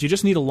you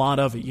just need a lot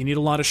of it. You need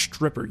a lot of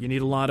stripper. You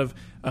need a lot of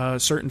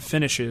certain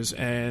finishes,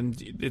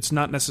 and it's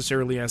not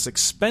necessarily as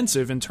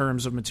expensive in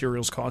terms of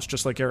materials cost,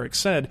 just like Eric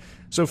said.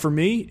 So for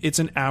me, it's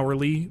an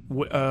hourly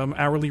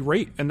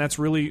rate, and that's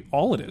really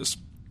all it is.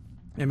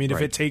 I mean,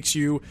 if it takes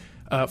you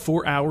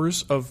 4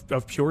 hours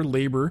of pure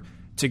labor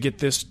to get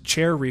this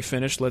chair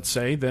refinished, let's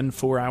say, then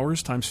 4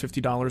 hours times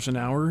 $50 an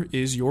hour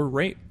is your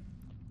rate.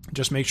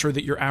 Just make sure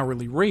that your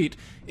hourly rate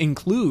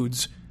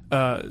includes,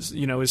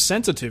 is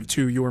sensitive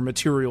to your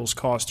materials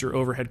cost, your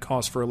overhead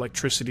cost for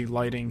electricity,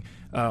 lighting,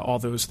 all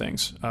those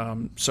things.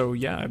 So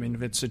yeah, I mean,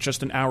 if it's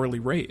just an hourly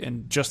rate,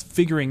 and just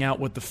figuring out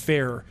what the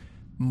fair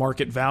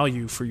market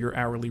value for your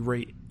hourly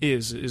rate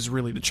is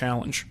really the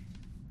challenge.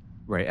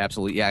 Right,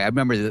 absolutely. Yeah, I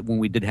remember that when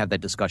we did have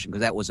that discussion,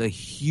 because that was a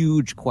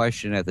huge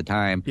question at the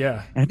time.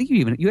 Yeah. And I think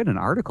you had an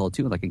article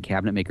too, like in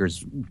Cabinet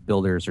Makers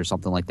Builders or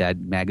something like that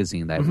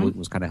magazine that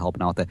was kind of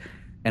helping out that.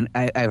 And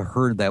I've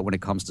heard that when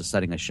it comes to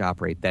setting a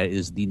shop rate, that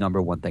is the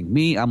number one thing.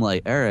 Me, I'm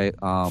like, all right,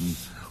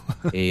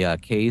 a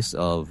case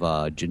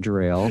of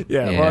ginger ale.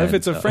 Yeah, and, well, if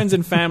it's a friends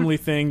and family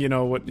thing,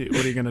 what are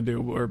you going to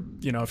do? Or,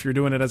 if you're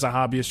doing it as a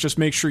hobbyist, just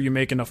make sure you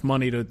make enough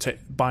money to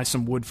buy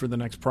some wood for the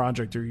next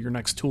project or your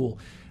next tool.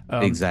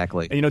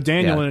 Exactly. And,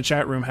 Daniel in the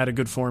chat room had a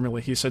good formula.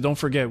 He said, don't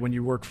forget when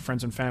you work for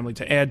friends and family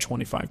to add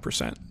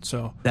 25%.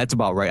 So that's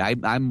about right.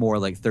 I'm more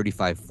like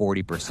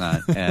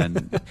 35-40%.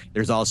 And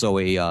there's also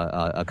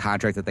a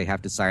contract that they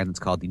have to sign that's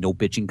called the no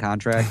bitching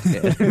contract.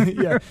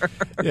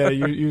 Yeah.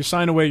 You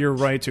sign away your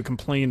right to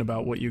complain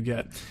about what you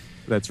get.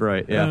 That's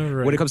right. Yeah.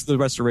 Right. When it comes to the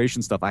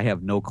restoration stuff, I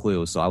have no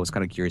clue. So I was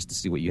kind of curious to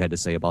see what you had to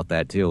say about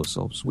that too.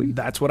 So sweet.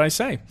 That's what I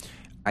say.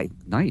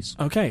 Nice.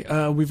 Okay,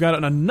 we've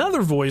got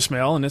another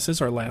voicemail, and this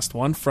is our last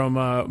one, from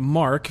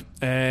Mark,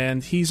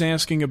 and he's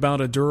asking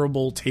about a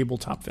durable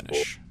tabletop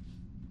finish.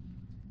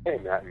 Hey,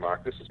 Matt and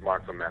Mark. This is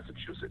Mark from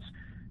Massachusetts,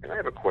 and I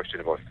have a question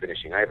about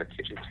finishing. I have a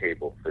kitchen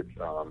table that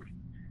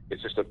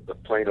it's just a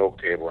plain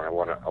oak table,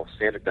 and I'll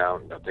sand it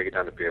down, I'll take it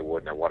down to bare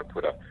wood, and I want to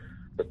put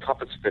the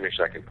toughest finish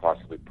I can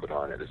possibly put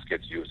on it. This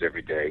gets used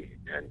every day,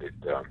 and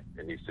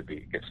it needs to be,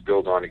 it gets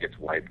spilled on, it gets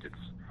wiped,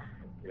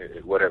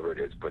 whatever it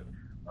is, but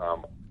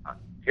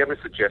do you have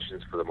any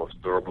suggestions for the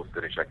most durable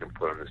finish I can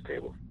put on this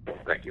table?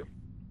 Thank you.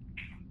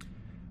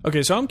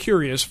 Okay, so I'm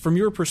curious, from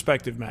your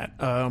perspective, Matt,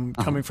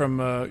 coming from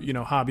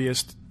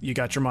hobbyist, you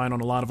got your mind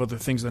on a lot of other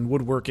things than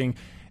woodworking.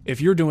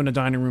 If you're doing a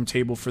dining room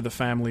table for the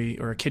family,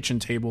 or a kitchen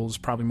table is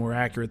probably more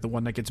accurate, the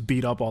one that gets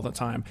beat up all the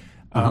time,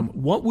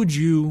 what would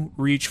you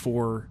reach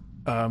for,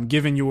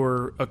 given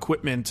your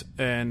equipment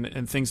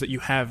and things that you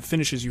have,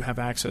 finishes you have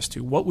access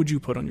to? What would you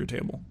put on your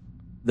table?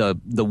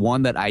 The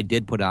one that I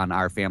did put on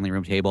our family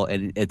room table,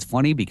 and it's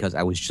funny because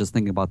I was just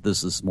thinking about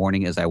this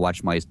morning as I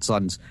watched my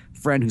son's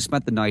friend who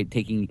spent the night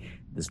taking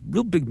this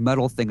real big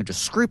metal thing and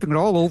just scraping it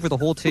all over the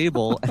whole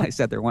table. And I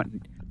sat there,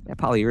 that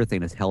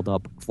polyurethane has held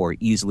up for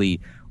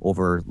easily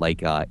over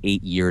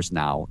 8 years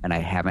now, and I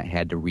haven't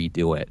had to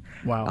redo it.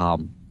 Wow.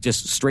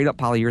 Just straight up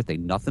polyurethane,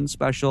 nothing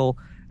special.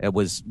 It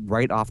was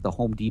right off the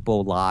Home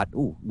Depot lot.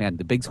 Ooh, man,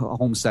 the big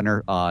home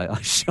center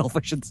shelf,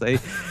 I should say.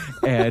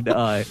 And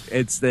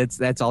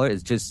that's all it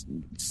is. Just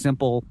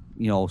simple,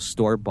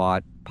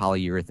 store-bought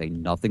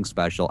polyurethane, nothing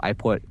special. I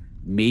put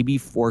maybe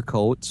 4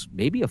 coats,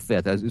 maybe a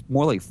fifth. It's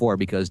more like 4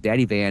 because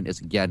Daddy Van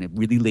is, again,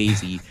 really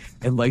lazy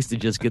and likes to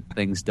just get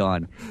things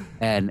done.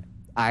 And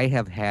I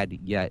have had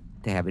yet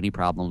to have any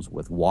problems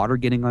with water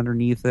getting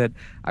underneath it.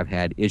 I've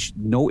had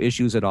no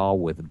issues at all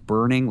with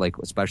burning,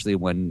 especially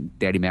when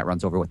Daddy Matt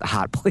runs over with the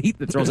hot plate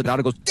that throws it down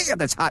and goes, damn,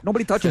 that's hot.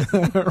 Nobody touch it.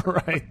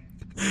 Right.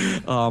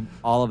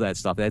 All of that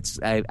stuff.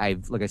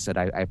 I've like I said,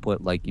 I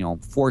put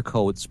 4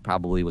 coats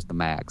probably was the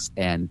max,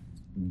 and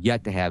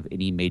yet to have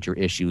any major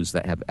issues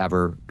that have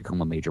ever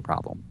become a major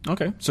problem.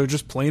 Okay. So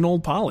just plain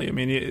old poly. I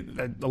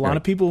mean, a lot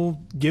of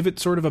people give it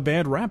sort of a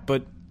bad rap,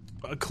 but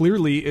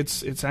clearly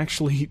it's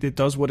actually, it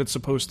does what it's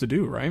supposed to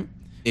do, right?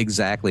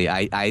 Exactly.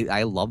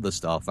 I love the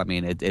stuff. I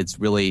mean, it's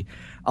really,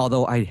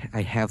 although I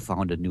have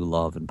found a new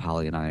love, and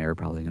Polly and I are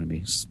probably going to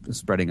be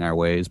spreading our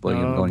ways, but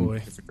going in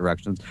different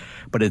directions.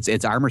 But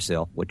it's Armor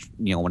Seal, which,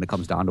 when it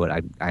comes down to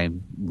it,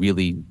 I'm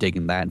really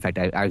digging that. In fact,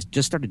 I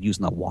just started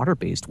using the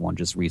water-based one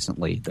just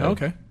recently.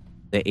 The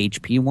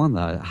HP one,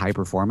 the high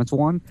performance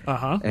one.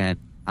 And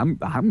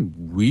I'm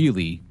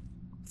really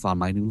found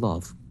my new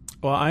love.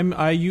 Well,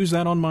 I used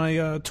that on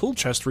my tool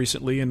chest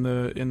recently in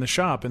the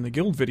shop in the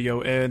guild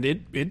video, and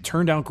it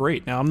turned out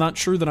great. Now I'm not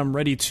sure that I'm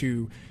ready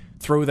to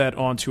throw that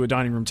onto a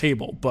dining room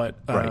table, but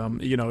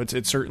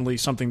it's certainly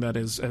something that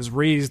has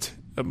raised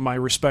my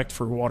respect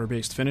for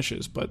water-based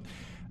finishes. But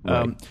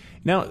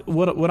now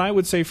what I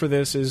would say for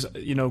this is,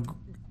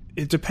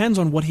 it depends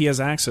on what he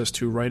has access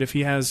to, right? If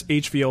he has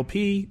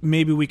HVLP,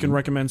 maybe we can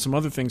recommend some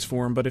other things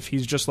for him. But if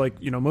he's just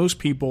like, most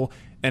people,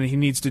 and he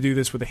needs to do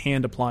this with a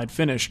hand-applied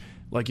finish,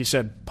 like you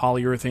said,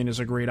 polyurethane is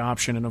a great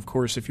option. And, of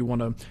course, if you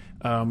want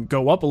to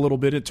go up a little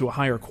bit to a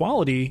higher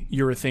quality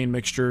urethane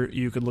mixture,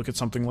 you could look at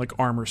something like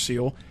Armor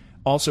Seal.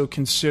 Also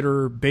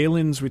consider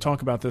Behlen's, we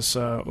talk about this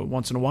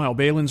once in a while,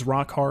 Behlen's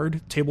Rock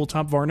Hard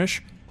tabletop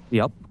varnish.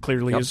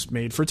 Clearly is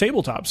made for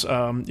tabletops.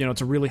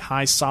 It's a really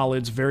high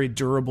solids, very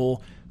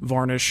durable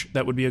varnish.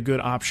 That would be a good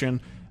option.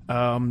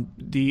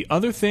 The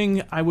other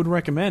thing I would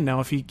recommend now,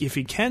 if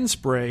he can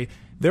spray,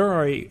 there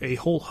are a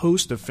whole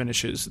host of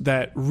finishes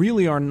that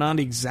really are not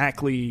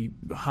exactly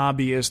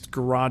hobbyist,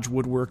 garage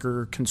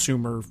woodworker,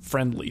 consumer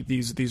friendly.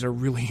 These are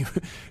really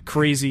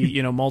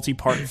crazy,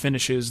 multi-part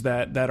finishes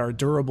that are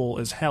durable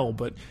as hell,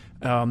 but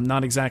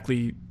not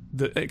exactly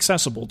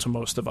accessible to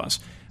most of us.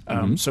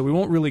 So we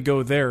won't really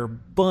go there.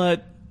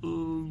 But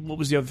what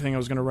was the other thing I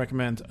was going to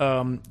recommend?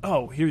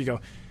 Here you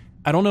go.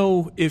 I don't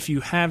know if you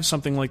have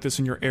something like this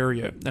in your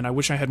area, and I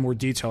wish I had more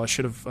detail. I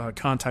should have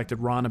contacted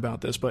Ron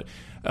about this, but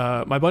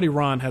my buddy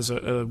Ron has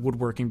a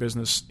woodworking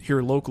business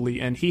here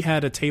locally, and he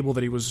had a table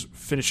that he was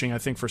finishing, I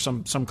think, for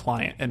some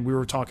client, and we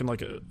were talking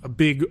like a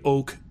big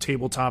oak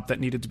tabletop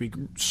that needed to be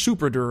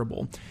super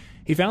durable.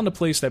 He found a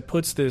place that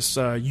puts this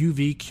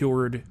UV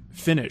cured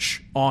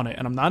finish on it,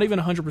 and I'm not even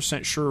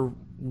 100% sure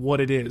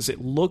what it is.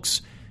 It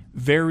looks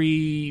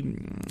very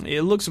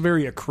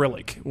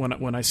acrylic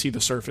when I see the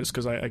surface,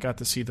 because I got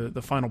to see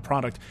the final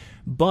product,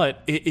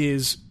 but it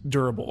is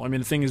durable. I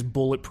mean, the thing is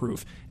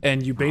bulletproof,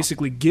 and you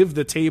basically give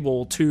the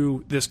table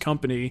to this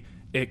company.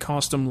 It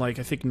cost them like,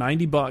 I think,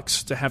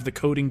 $90 to have the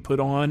coating put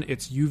on.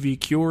 It's UV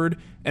cured,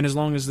 and as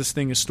long as this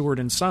thing is stored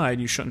inside,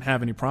 you shouldn't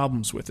have any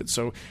problems with it.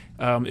 So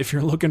if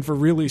you're looking for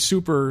really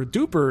super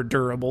duper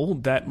durable,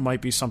 that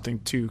might be something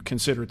to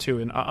consider too.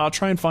 And I'll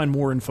try and find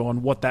more info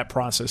on what that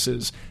process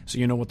is, so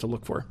you know what to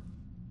look for.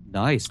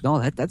 Nice.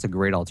 No, that's a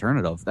great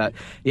alternative.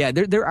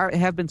 There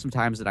have been some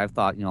times that I've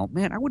thought,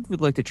 man, I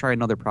would like to try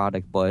another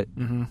product, but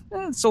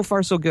so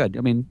far so good. I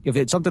mean, if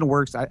it's something that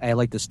works, I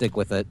like to stick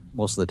with it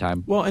most of the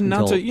time. Well, and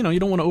not to, you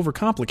don't want to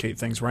overcomplicate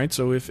things, right?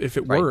 So if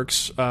it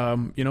works,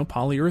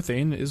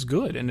 polyurethane is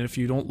good. And if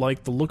you don't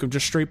like the look of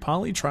just straight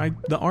poly, try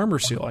the Armor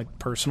Seal. I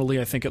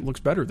think it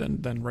looks better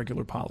than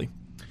regular poly.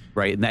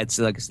 Right, and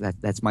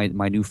that's my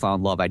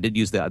newfound love. I did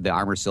use the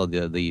Armor Seal,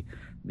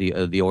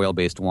 the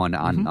oil-based one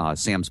on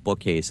Sam's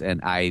bookcase,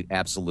 and I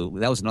absolutely,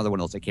 that was another one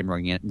else that came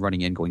running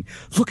in going,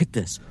 look at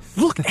this.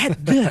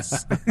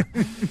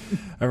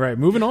 All right,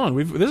 moving on.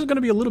 This is going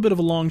to be a little bit of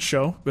a long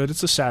show, but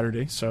it's a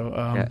Saturday, so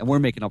and we're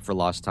making up for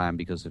lost time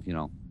because of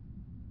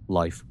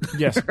life.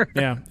 Yes,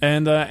 yeah,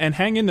 and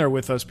hang in there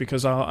with us,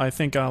 because I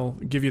think I'll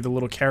give you the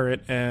little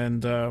carrot,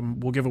 and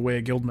we'll give away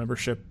a guild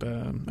membership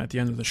at the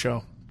end of the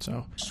show.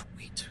 So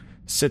sweet.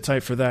 Sit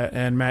tight for that.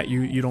 And Matt,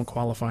 you don't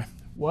qualify.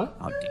 What?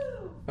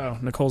 Oh,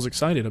 Nicole's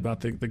excited about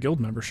the guild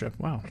membership.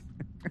 Wow.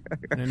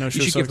 I didn't know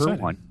she was so excited.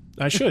 Her one.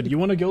 I should. You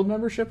want a guild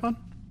membership, hon?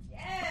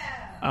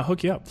 Yeah. I'll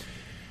hook you up.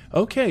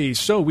 Okay,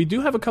 so we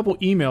do have a couple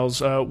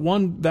emails.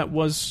 One that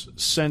was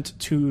sent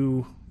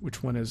to...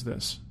 Which one is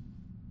this?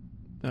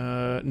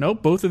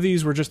 Nope, both of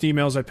these were just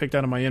emails I picked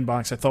out of my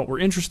inbox I thought were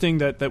interesting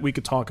that we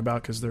could talk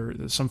about, because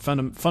there's some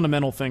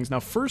fundamental things.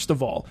 Now, first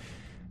of all,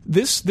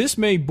 This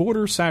may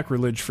border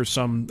sacrilege for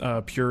some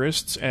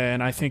purists,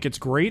 and I think it's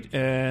great,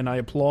 and I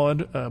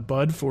applaud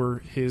Bud for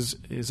his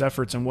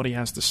efforts and what he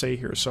has to say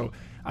here. So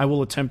I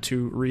will attempt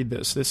to read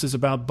this. This is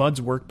about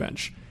Bud's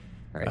workbench.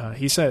 Right.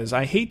 He says,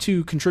 I hate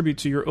to contribute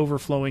to your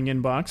overflowing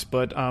inbox,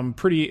 but I'm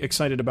pretty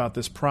excited about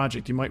this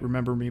project. You might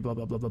remember me, blah,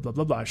 blah, blah, blah, blah,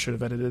 blah, blah. I should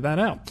have edited that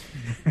out.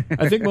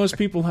 I think most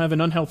people have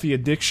an unhealthy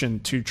addiction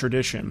to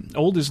tradition.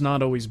 Old is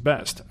not always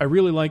best. I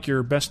really like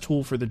your best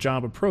tool for the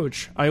job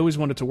approach. I always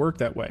wanted to work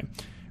that way.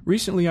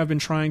 Recently, I've been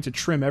trying to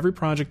trim every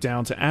project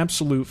down to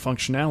absolute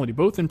functionality,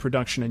 both in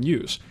production and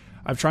use.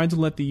 I've tried to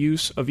let the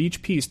use of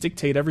each piece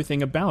dictate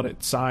everything about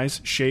it,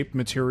 size, shape,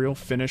 material,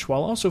 finish,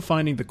 while also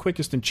finding the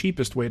quickest and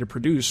cheapest way to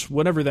produce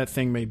whatever that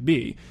thing may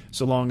be,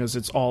 so long as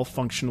it's all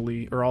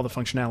functionally, or all the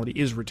functionality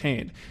is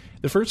retained.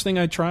 The first thing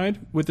I tried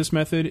with this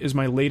method is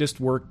my latest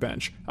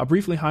workbench. I'll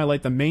briefly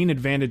highlight the main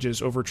advantages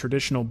over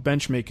traditional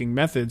benchmaking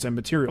methods and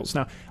materials.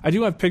 Now, I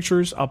do have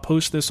pictures. I'll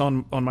post this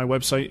on my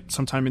website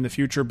sometime in the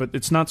future, but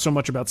it's not so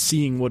much about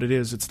seeing what it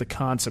is. It's the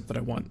concept that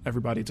I want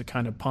everybody to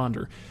kind of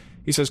ponder.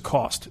 He says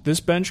cost. This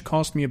bench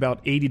cost me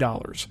about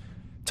 $80.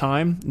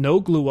 Time, no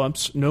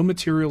glue-ups, no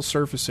material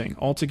surfacing.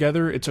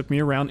 Altogether, it took me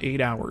around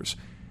 8 hours.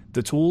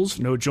 The tools,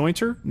 no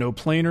jointer, no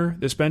planer.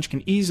 This bench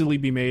can easily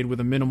be made with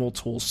a minimal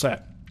tool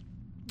set.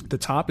 The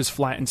top is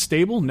flat and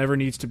stable, never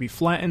needs to be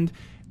flattened.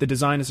 The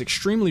design is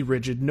extremely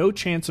rigid, no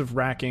chance of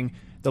racking.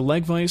 The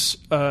leg vise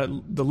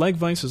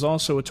is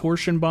also a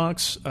torsion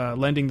box,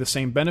 lending the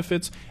same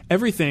benefits.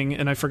 Everything,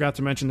 and I forgot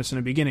to mention this in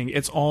the beginning,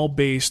 it's all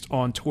based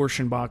on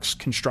torsion box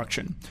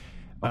construction.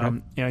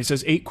 Okay. He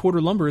says 8-quarter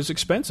lumber is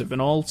expensive,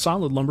 and all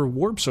solid lumber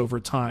warps over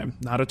time,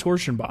 not a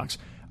torsion box.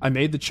 I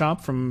made the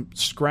chop from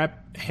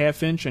scrap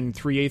 1/2 inch and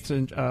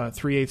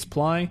 3/8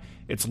 ply.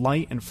 It's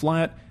light and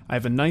flat. I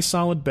have a nice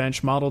solid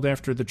bench modeled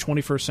after the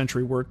 21st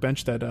century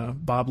workbench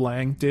that Bob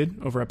Lang did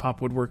over at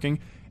Pop Woodworking,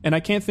 and I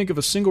can't think of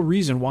a single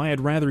reason why I'd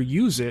rather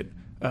use it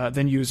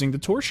than using the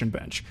torsion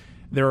bench.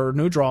 There are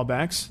no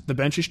drawbacks. The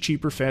bench is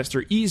cheaper,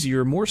 faster,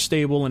 easier, more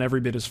stable, and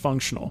every bit as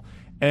functional.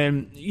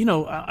 And,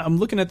 I'm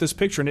looking at this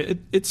picture, and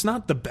it's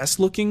not the best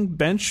looking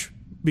bench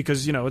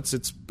because,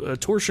 it's a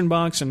torsion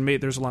box and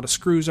there's a lot of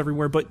screws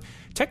everywhere. But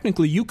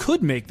technically, you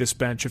could make this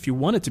bench if you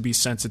wanted to be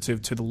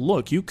sensitive to the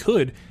look. You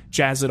could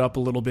jazz it up a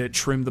little bit,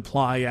 trim the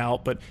ply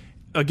out. But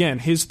again,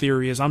 his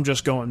theory is I'm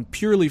just going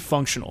purely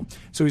functional.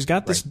 So he's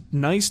got this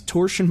nice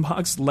torsion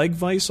box leg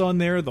vise on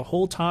there. The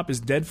whole top is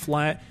dead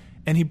flat.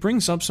 And he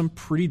brings up some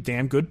pretty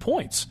damn good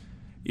points.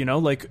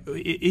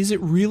 Is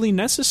it really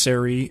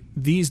necessary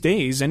these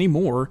days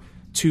anymore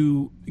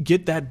to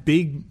get that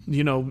big,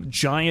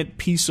 giant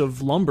piece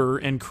of lumber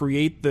and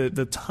create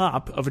the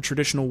top of a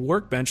traditional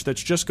workbench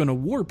that's just going to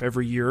warp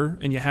every year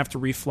and you have to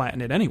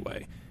reflatten it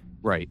anyway?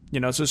 Right.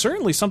 So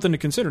certainly something to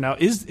consider. Now,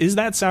 is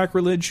that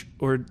sacrilege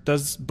or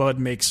does Bud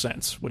make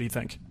sense? What do you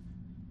think?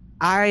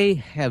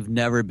 I have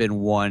never been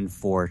one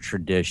for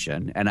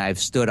tradition, and I've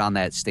stood on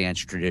that stance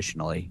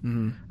traditionally.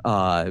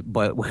 Mm-hmm.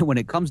 But when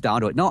it comes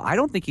down to it, no, I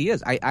don't think he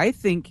is. I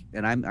think,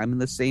 and I'm in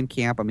the same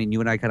camp. I mean,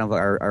 you and I kind of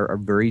are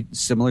very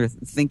similar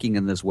thinking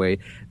in this way.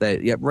 That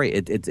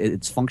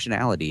it's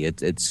functionality.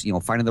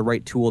 It's finding the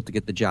right tool to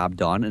get the job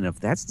done. And if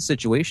that's the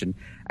situation,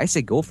 I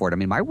say go for it. I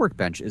mean, my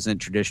workbench isn't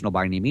traditional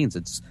by any means.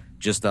 It's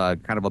just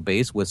kind of a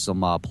base with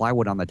some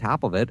plywood on the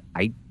top of it.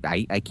 I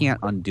can't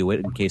undo it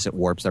in case it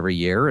warps every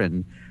year,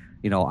 and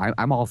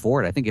I'm all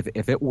for it. I think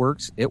if it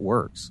works, it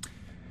works.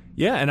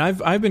 Yeah, and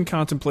I've been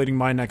contemplating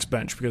my next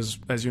bench because,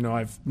 as you know,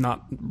 I've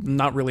not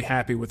really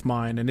happy with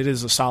mine, and it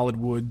is a solid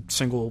wood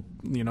single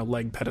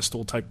leg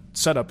pedestal type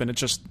setup, and it's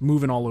just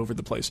moving all over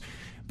the place.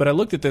 But I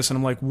looked at this and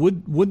I'm like,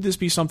 would this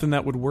be something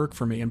that would work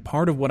for me? And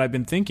part of what I've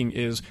been thinking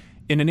is,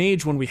 in an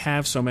age when we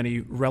have so many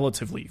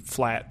relatively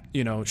flat,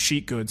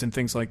 sheet goods and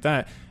things like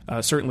that,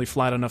 certainly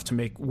flat enough to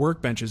make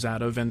workbenches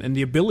out of, and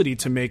the ability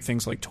to make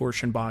things like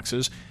torsion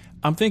boxes.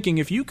 I'm thinking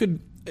if you could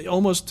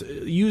almost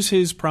use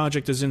his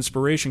project as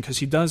inspiration, because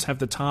he does have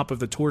the top of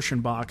the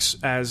torsion box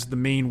as the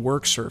main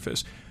work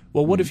surface.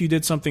 Well, what if you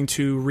did something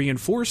to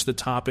reinforce the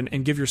top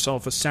and give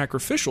yourself a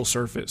sacrificial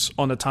surface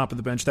on the top of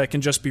the bench that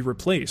can just be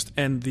replaced,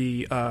 and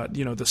the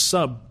the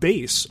sub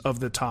base of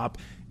the top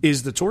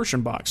is the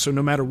torsion box. So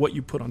no matter what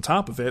you put on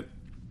top of it,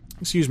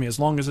 as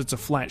long as it's a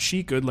flat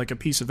sheet good like a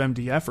piece of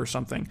MDF or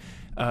something,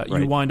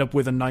 you wind up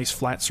with a nice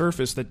flat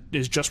surface that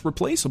is just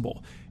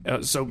replaceable.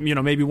 So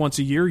maybe once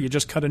a year you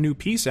just cut a new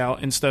piece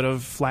out instead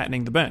of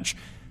flattening the bench.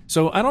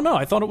 So I don't know.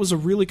 I thought it was a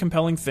really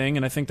compelling thing,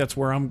 and I think that's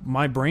where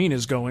my brain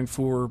is going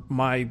for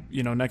my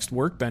next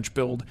workbench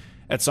build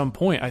at some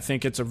point. I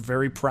think it's a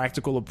very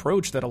practical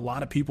approach that a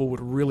lot of people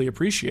would really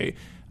appreciate.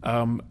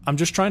 I'm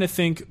just trying to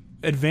think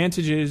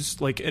advantages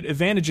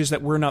that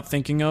we're not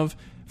thinking of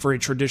for a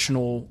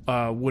traditional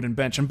wooden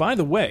bench. And by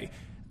the way,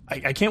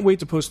 I can't wait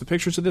to post the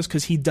pictures of this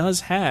because he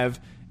does have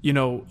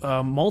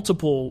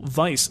multiple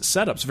vise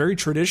setups, very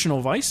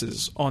traditional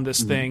vices on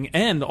this thing,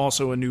 and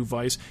also a new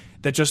vise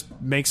that just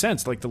makes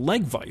sense, like the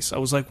leg vise. I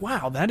was like,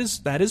 wow, that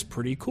is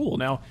pretty cool.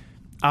 Now,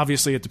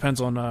 obviously, it depends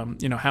on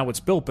how it's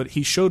built, but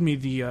he showed me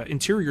the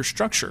interior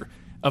structure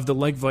of the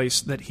leg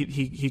vise that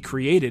he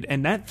created,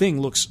 and that thing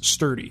looks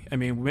sturdy. I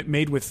mean,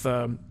 made with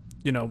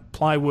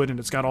plywood, and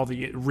it's got all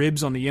the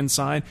ribs on the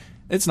inside.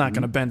 It's not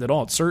going to bend at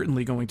all. It's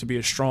certainly going to be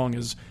as strong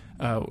as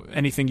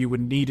anything you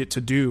would need it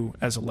to do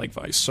as a leg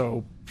vise.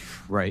 So,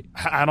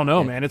 I don't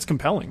know, man. It's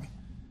compelling.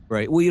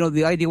 Right. Well,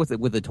 the idea with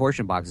the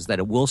torsion box is that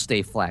it will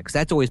stay flat. 'Cause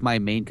that's always my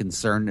main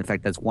concern. In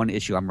fact, that's one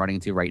issue I'm running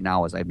into right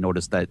now. Is I've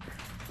noticed that,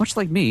 much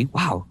like me,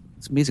 wow,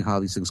 it's amazing how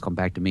these things come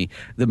back to me.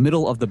 The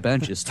middle of the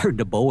bench is starting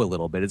to bow a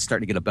little bit. It's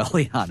starting to get a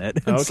belly on it.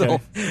 And so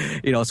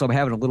I'm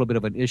having a little bit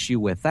of an issue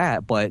with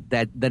that. But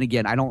then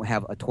again, I don't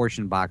have a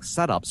torsion box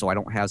set up, so I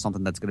don't have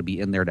something that's going to be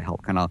in there to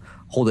help kind of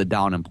hold it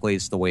down in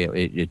place the way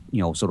it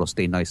so it'll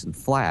stay nice and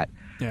flat.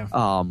 Yeah.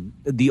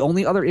 The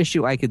only other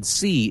issue I could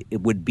see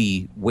it would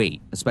be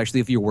weight, especially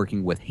if you're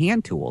working with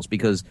hand tools,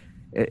 because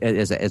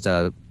as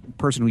a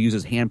person who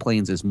uses hand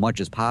planes as much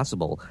as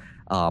possible,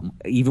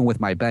 even with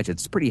my bench,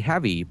 it's pretty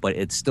heavy, but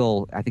it's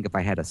still, I think if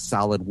I had a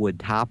solid wood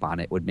top on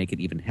it, would make it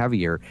even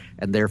heavier,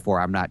 and therefore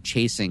I'm not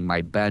chasing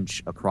my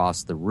bench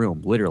across the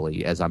room,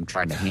 literally, as I'm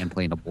trying to hand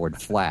plane a board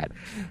flat.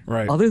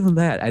 Right. Other than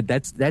that,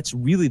 that's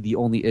really the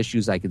only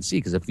issues I can see,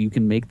 because if you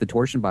can make the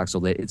torsion box so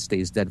that it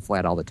stays dead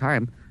flat all the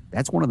time,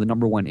 that's one of the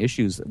number one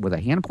issues with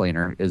a hand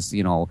planer is,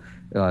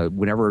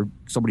 whenever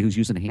somebody who's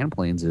using hand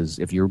planes is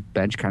if your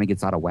bench kind of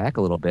gets out of whack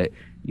a little bit,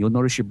 you'll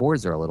notice your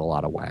boards are a little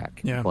out of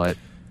whack. Yeah. But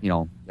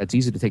that's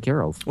easy to take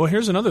care of. Well,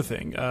 here's another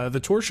thing.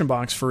 The torsion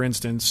box, for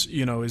instance,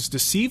 is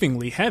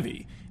deceivingly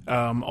heavy.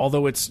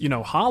 Although it's,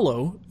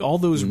 hollow, all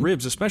those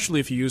ribs, especially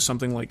if you use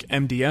something like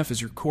MDF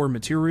as your core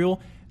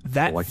material,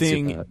 that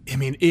thing, I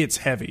mean, it's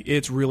heavy.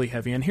 It's really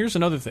heavy. And here's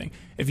another thing.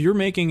 If you're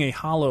making a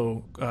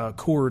hollow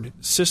cord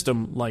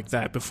system like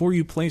that, before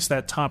you place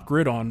that top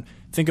grid on,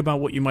 think about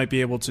what you might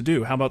be able to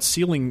do. How about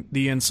sealing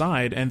the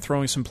inside and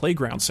throwing some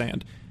playground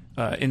sand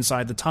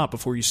inside the top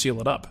before you seal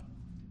it up?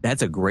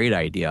 That's a great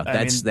idea.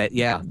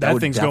 That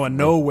thing's going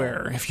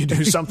nowhere if you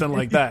do something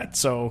like that.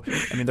 So,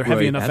 I mean, they're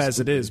heavy enough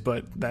as it is,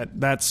 but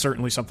that's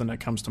certainly something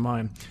that comes to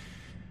mind.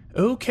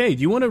 Okay,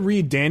 do you want to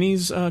read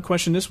Danny's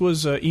question? This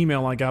was an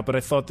email I got, but I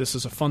thought this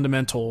is a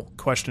fundamental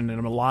question,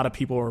 and a lot of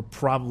people are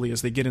probably,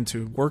 as they get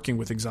into working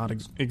with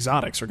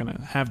exotics, are going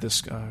to have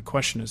this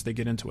question as they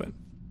get into it.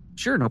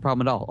 Sure, no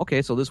problem at all.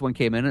 Okay, so this one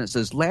came in and it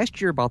says, last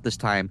year about this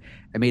time,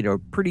 I made a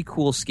pretty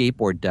cool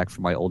skateboard deck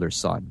for my older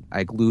son.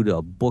 I glued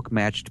a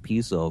book-matched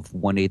piece of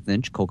 1/8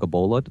 inch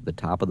Coca-Cola to the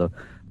top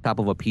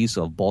of a piece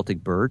of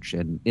Baltic birch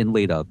and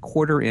inlaid a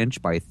 1/4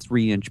 inch by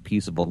 3 inch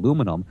piece of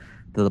aluminum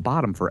to the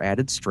bottom for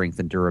added strength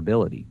and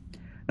durability.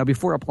 Now,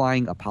 before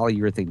applying a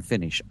polyurethane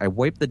finish, I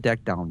wiped the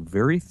deck down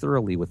very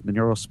thoroughly with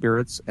mineral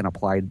spirits and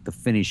applied the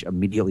finish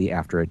immediately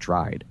after it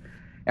dried.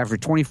 After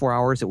 24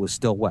 hours, it was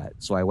still wet,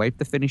 so I wiped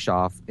the finish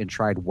off and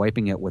tried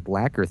wiping it with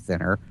lacquer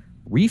thinner,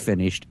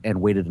 refinished,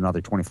 and waited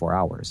another 24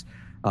 hours.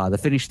 The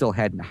finish still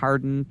hadn't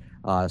hardened,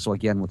 so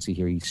again, let's see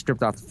here. He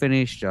stripped off the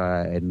finish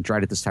and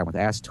dried it this time with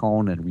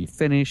acetone and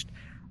refinished.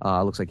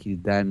 Looks like he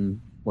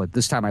then...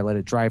 this time I let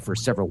it dry for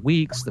several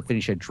weeks. The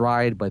finish had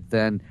dried, but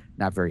then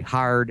not very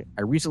hard.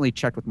 I recently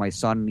checked with my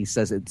son, and he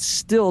says it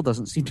still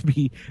doesn't seem to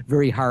be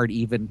very hard,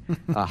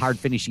 hard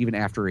finish even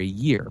after a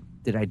year.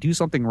 Did I do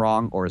something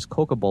wrong, or is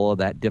Coca-Cola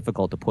that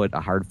difficult to put a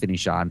hard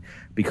finish on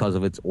because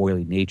of its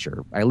oily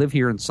nature? I live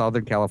here in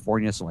Southern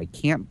California, so I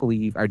don't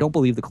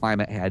believe the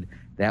climate had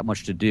that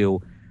much to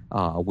do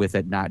with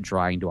it not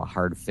drying to a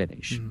hard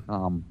finish.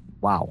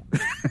 Wow.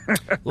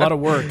 A lot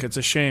of work. It's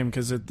a shame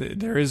because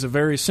there is a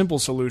very simple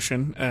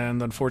solution,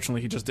 and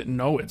unfortunately he just didn't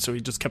know it. So he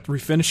just kept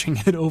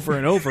refinishing it over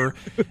and over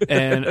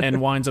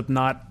and winds up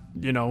not,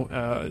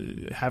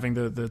 having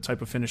the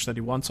type of finish that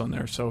he wants on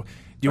there. So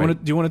do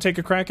you want to take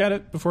a crack at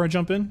it before I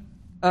jump in?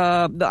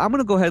 I'm going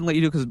to go ahead and let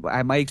you do,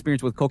 because my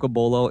experience with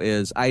Coca-Cola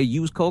is I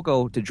use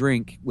cocoa to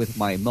drink with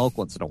my milk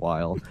once in a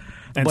while.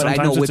 And but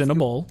sometimes it's in a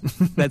bowl.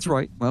 That's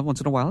right. Well,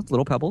 once in a while, it's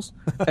little pebbles.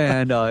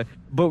 And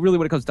but really,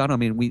 when it comes down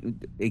to,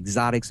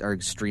 exotics are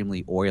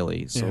extremely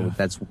oily, so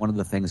that's one of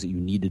the things that you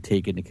need to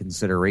take into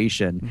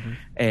consideration. Mm-hmm.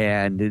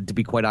 And to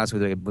be quite honest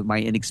with you,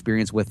 my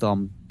inexperience with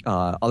them,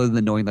 other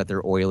than knowing that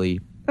they're oily,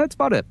 that's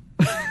about it.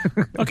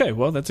 Okay,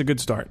 well, that's a good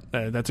start.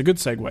 That's a good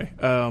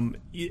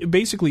segue.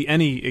 Basically,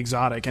 any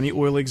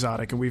oil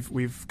exotic, and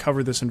we've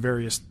covered this in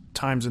various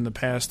times in the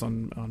past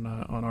on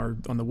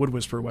the Wood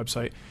Whisperer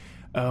website.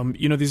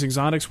 These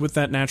exotics with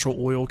that natural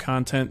oil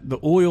content, the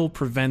oil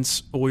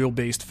prevents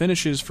oil-based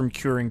finishes from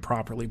curing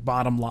properly,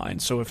 bottom line.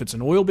 So if it's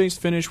an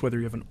oil-based finish, whether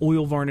you have an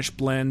oil varnish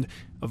blend,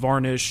 a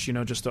varnish,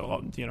 just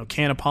a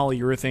can of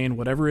polyurethane,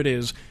 whatever it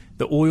is,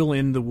 the oil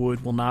in the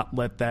wood will not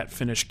let that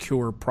finish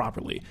cure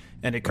properly.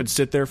 And it could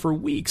sit there for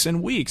weeks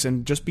and weeks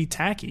and just be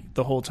tacky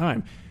the whole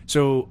time.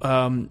 So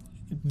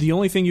the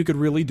only thing you could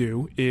really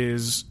do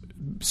is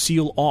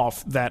seal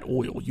off that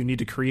oil. You need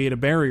to create a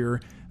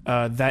barrier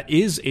that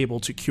is able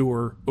to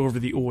cure over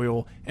the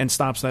oil and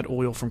stops that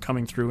oil from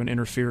coming through and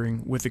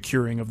interfering with the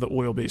curing of the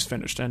oil-based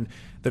finish. And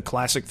the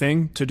classic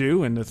thing to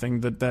do, and the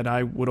thing that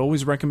I would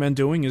always recommend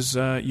doing, is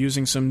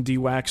using some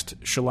de-waxed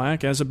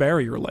shellac as a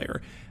barrier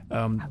layer.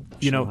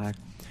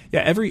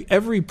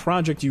 Every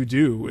project you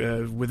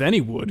do with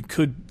any wood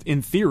could,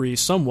 in theory,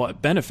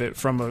 somewhat benefit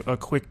from a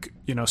quick,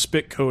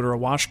 spit coat or a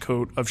wash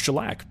coat of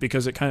shellac,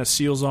 because it kind of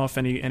seals off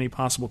any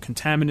possible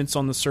contaminants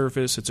on the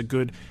surface. It's a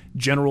good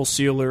general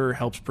sealer,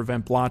 helps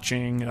prevent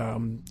blotching,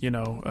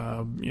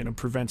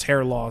 prevents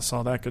hair loss,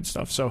 all that good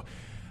stuff. So,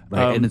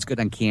 right, and it's good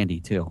on candy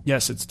too.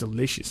 Yes, it's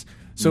delicious.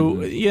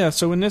 So,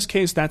 so in this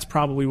case, that's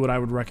probably what I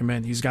would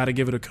recommend. He's got to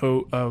give it a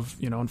coat of,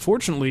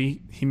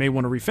 unfortunately, he may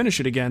want to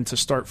refinish it again to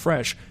start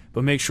fresh,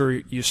 but make sure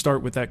you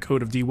start with that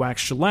coat of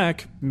de-waxed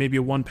shellac, maybe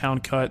a 1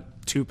 pound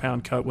cut, 2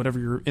 pound cut, whatever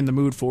you're in the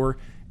mood for,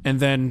 and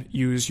then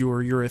use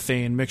your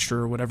urethane mixture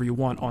or whatever you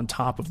want on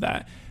top of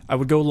that. I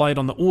would go light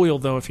on the oil,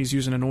 though, if he's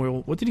using an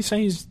oil. What did he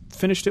say he's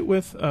finished it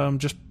with?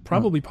 Just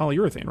probably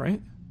polyurethane,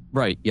 right?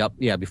 Right. Yep.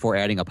 Yeah. Before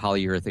adding a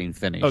polyurethane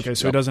finish. Okay,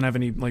 so Yep. it doesn't have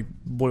any like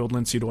boiled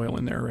linseed oil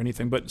in there or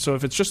anything. But so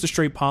if it's just a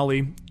straight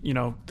poly,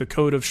 the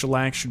coat of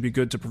shellac should be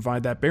good to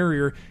provide that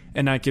barrier,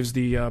 and that gives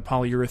the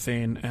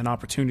polyurethane an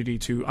opportunity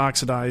to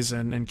oxidize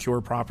and cure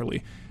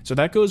properly. So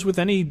that goes with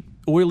any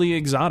oily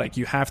exotic.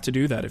 You have to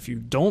do that. If you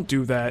don't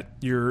do that,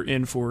 you're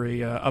in for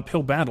a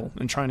uphill battle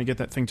in trying to get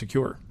that thing to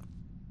cure.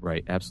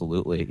 Right,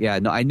 absolutely. Yeah,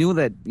 no, I knew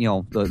that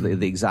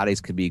the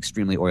exotics could be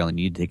extremely oily and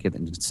you need to take it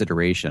into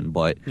consideration,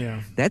 but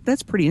Yeah.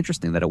 that's pretty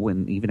interesting that it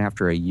wouldn't even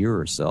after a year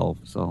or so.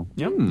 So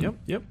Yep.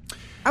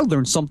 I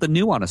learned something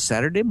new on a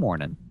Saturday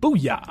morning.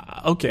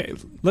 Booyah! Okay,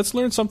 let's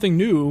learn something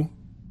new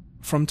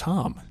from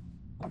Tom.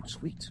 Oh,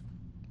 sweet.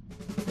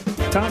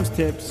 Tom's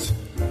tips.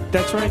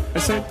 That's right, I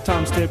said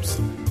Tom's tips.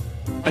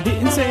 I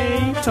didn't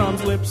say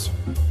Tom's lips.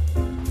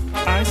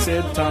 I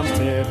said Tom's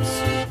tips.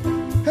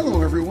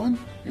 Hello, everyone.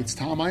 It's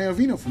Tom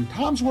Iovino from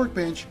Tom's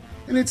Workbench,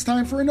 and it's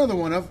time for another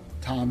one of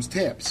Tom's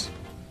Tips.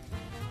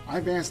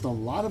 I've asked a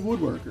lot of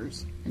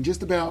woodworkers, and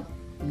just about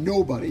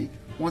nobody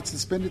wants to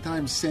spend the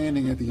time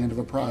sanding at the end of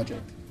a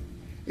project.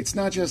 It's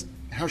not just,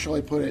 how shall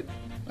I put it,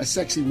 a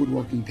sexy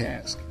woodworking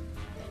task.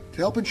 To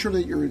help ensure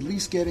that you're at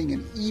least getting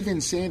an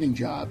even sanding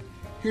job,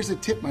 here's a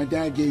tip my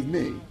dad gave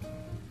me.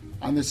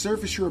 On the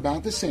surface you're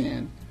about to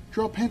sand,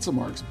 draw pencil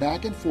marks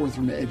back and forth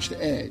from edge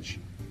to edge.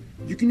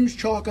 You can use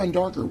chalk on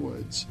darker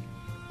woods.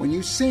 When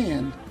you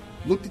sand,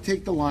 look to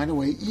take the line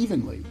away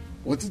evenly.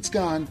 Once it's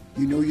gone,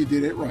 you know you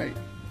did it right.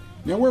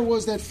 Now where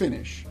was that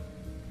finish?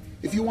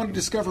 If you want to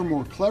discover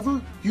more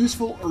clever,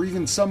 useful, or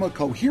even somewhat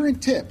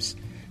coherent tips,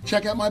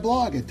 check out my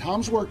blog at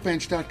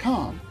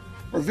tomsworkbench.com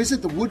or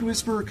visit the Wood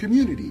Whisperer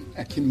community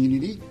at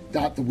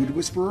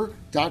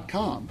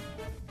community.thewoodwhisperer.com.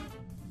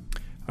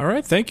 All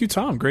right, thank you,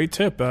 Tom. Great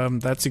tip.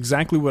 That's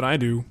exactly what I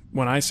do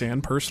when I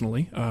sand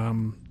personally.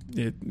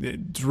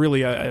 It's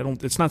really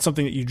it's not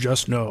something that you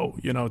just know.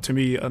 To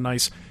me, a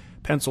nice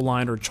pencil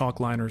line or chalk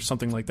line or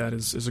something like that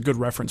is a good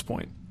reference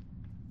point.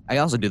 I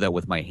also do that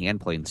with my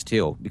hand planes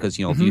too, because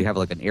if you have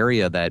like an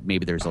area that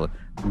maybe there's a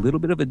little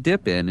bit of a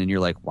dip in, and you're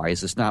like, why is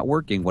this not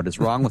working? What is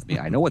wrong with me?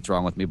 I know what's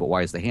wrong with me, but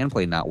why is the hand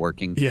plane not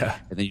working? Yeah.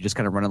 And then you just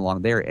kind of run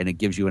along there, and it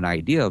gives you an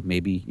idea of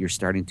maybe you're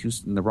starting to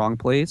in the wrong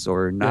place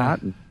or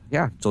not.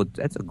 Yeah. So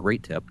that's a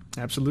great tip.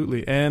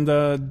 Absolutely.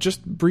 And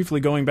just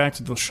briefly going back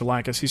to the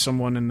shellac, I see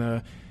someone in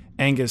the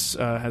Angus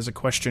has a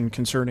question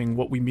concerning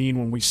what we mean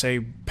when we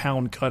say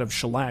pound cut of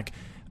shellac.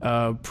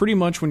 Pretty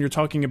much when you're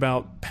talking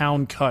about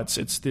pound cuts,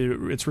 it's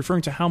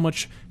referring to how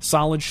much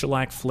solid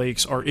shellac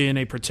flakes are in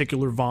a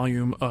particular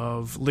volume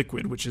of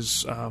liquid, which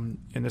is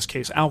in this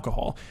case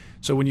alcohol.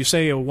 So when you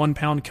say a 1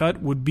 pound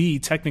cut would be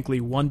technically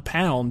 1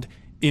 pound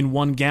in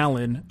 1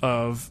 gallon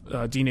of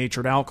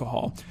denatured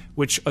alcohol,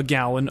 which a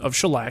gallon of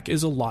shellac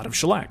is a lot of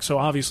shellac. So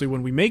obviously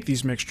when we make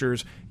these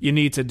mixtures, you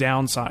need to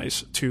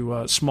downsize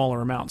to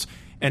smaller amounts.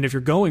 And if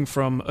you're going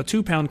from a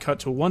 2 pound cut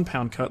to a 1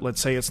 pound cut,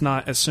 let's say it's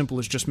not as simple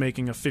as just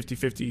making a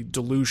 50-50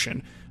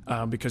 dilution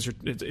because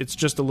it's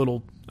just a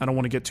little, I don't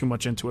want to get too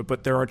much into it,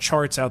 but there are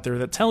charts out there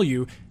that tell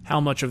you how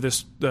much of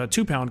this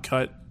 2 pound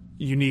cut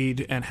you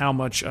need and how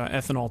much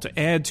ethanol to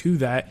add to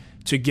that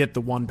to get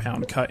the 1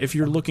 pound cut if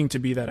you're looking to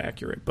be that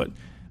accurate. But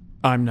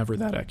I'm never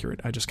that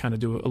accurate. I just kind of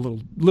do a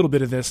little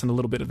bit of this and a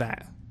little bit of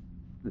that.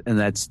 And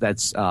that's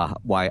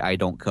why I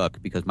don't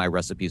cook, because my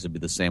recipes would be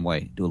the same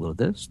way. Do a little of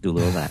this, do a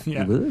little of that,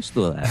 Yeah. do a little of this, do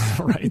a little of that.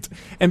 Right.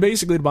 And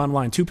basically the bottom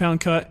line, 2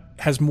 pound cut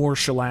has more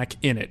shellac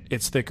in it.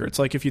 It's thicker. It's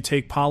like if you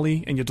take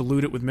poly and you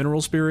dilute it with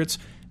mineral spirits,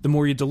 the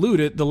more you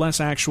dilute it, the less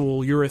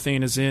actual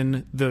urethane is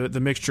in the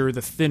mixture,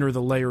 the thinner the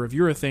layer of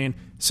urethane.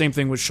 Same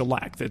thing with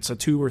shellac. It's a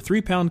 2 or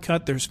 3 pound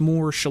cut. There's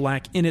more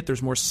shellac in it.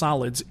 There's more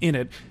solids in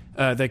it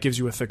that gives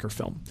you a thicker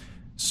film.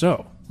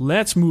 So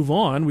let's move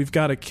on. We've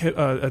got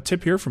a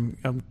tip here from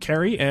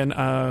Carrie, and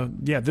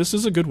this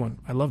is a good one.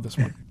 I love this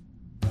one.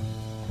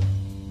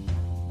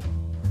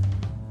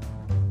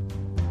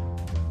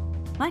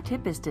 My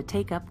tip is to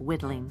take up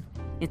whittling.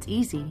 It's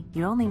easy.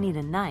 You only need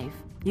a knife.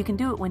 You can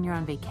do it when you're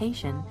on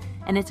vacation,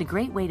 and it's a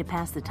great way to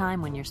pass the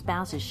time when your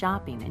spouse is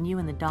shopping and you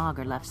and the dog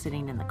are left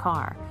sitting in the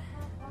car.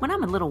 When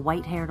I'm a little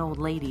white-haired old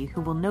lady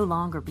who will no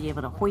longer be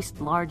able to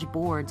hoist large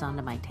boards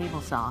onto my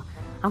table saw,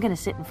 I'm going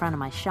to sit in front of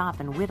my shop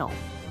and whittle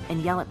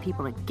and yell at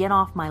people to get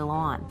off my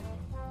lawn.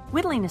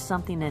 Whittling is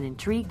something that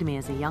intrigued me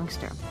as a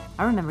youngster.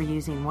 I remember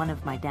using one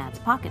of my dad's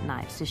pocket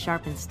knives to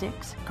sharpen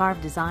sticks,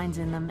 carve designs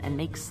in them, and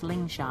make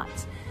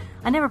slingshots.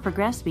 I never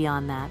progressed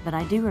beyond that, but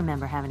I do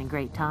remember having a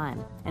great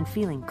time and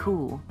feeling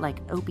cool, like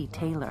Opie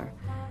Taylor.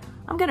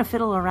 I'm going to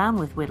fiddle around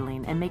with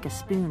whittling and make a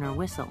spoon or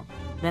whistle.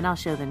 Then I'll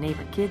show the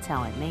neighbor kids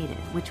how I made it,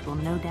 which will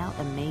no doubt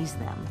amaze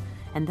them.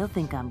 And they'll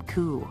think I'm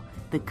cool,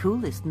 the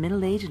coolest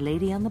middle-aged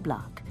lady on the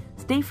block.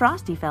 Stay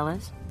frosty,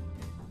 fellas.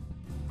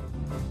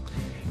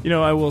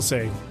 I will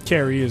say,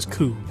 Carrie is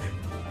cool.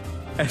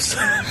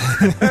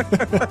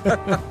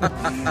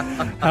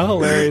 How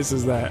hilarious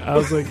is that? I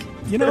was like,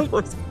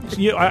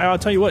 I'll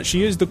tell you what,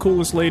 she is the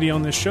coolest lady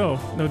on this show.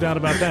 No doubt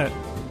about that.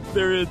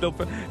 There is no.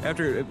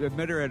 After I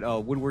met her at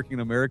Woodworking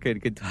America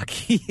in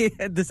Kentucky,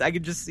 and this I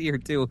could just see her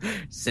too,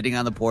 sitting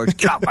on the porch.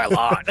 Get off my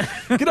lawn!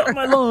 Get off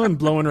my lawn!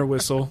 Blowing her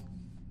whistle.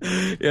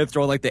 Yeah,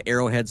 throwing like the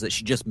arrowheads that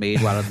she just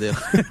made out of the.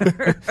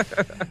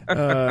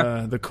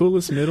 The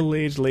coolest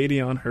middle-aged lady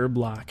on her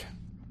block.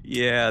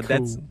 Yeah,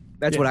 Cool.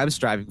 that's what I'm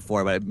striving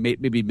for. But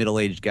maybe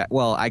middle-aged guy.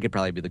 Well, I could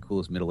probably be the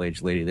coolest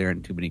middle-aged lady. There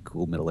aren't too many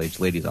cool middle-aged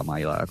ladies on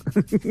my lot.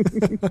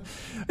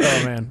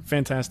 Oh man,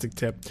 fantastic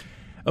tip.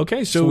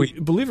 Okay, so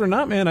believe it or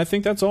not, man, I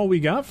think that's all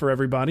we got for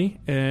everybody,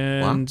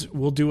 and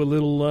we'll do a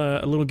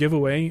little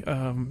giveaway,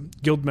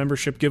 guild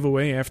membership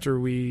giveaway after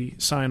we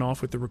sign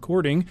off with the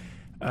recording.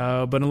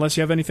 But unless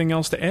you have anything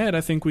else to add,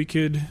 I think we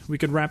could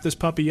wrap this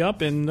puppy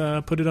up and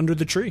put it under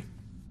the tree.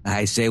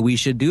 I say we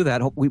should do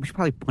that. We should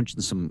probably punch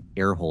in some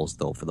air holes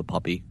though for the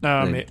puppy.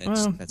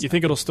 You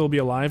think it'll still be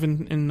alive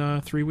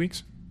in 3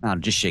 weeks?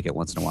 Just shake it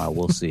once in a while.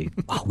 We'll see.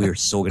 We are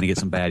so going to get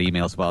some bad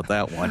emails about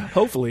that one.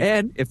 Hopefully.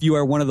 And if you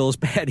are one of those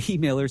bad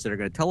emailers that are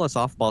going to tell us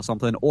off about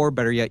something, or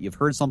better yet, you've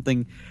heard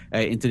something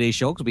in today's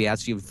show, because we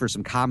asked you for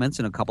some comments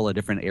in a couple of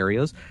different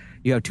areas,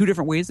 you have two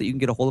different ways that you can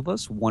get a hold of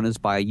us. One is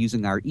by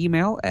using our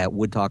email at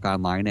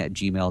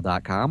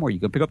woodtalkonline@gmail.com, or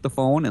you can pick up the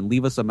phone and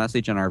leave us a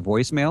message on our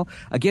voicemail.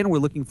 Again, we're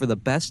looking for the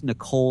best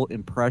Nicole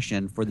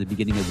impression for the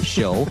beginning of the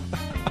show,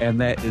 and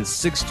that is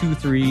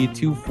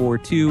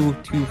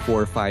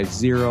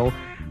 623-242-2450.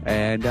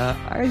 And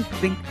I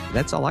think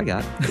that's all I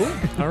got. Cool.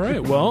 All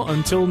right. Well,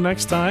 until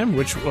next time,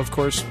 which, of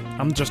course,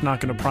 I'm just not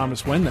going to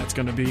promise when that's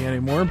going to be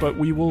anymore, but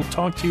we will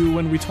talk to you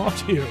when we talk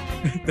to you.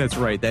 That's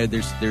right.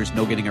 There's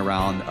no getting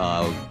around.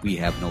 We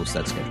have no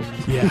set schedule.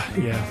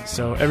 Yeah.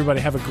 So everybody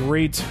have a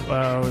great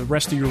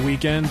rest of your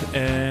weekend,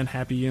 and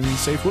happy and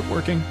safe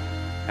woodworking.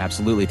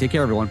 Absolutely. Take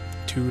care, everyone.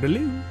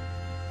 Toodaloo.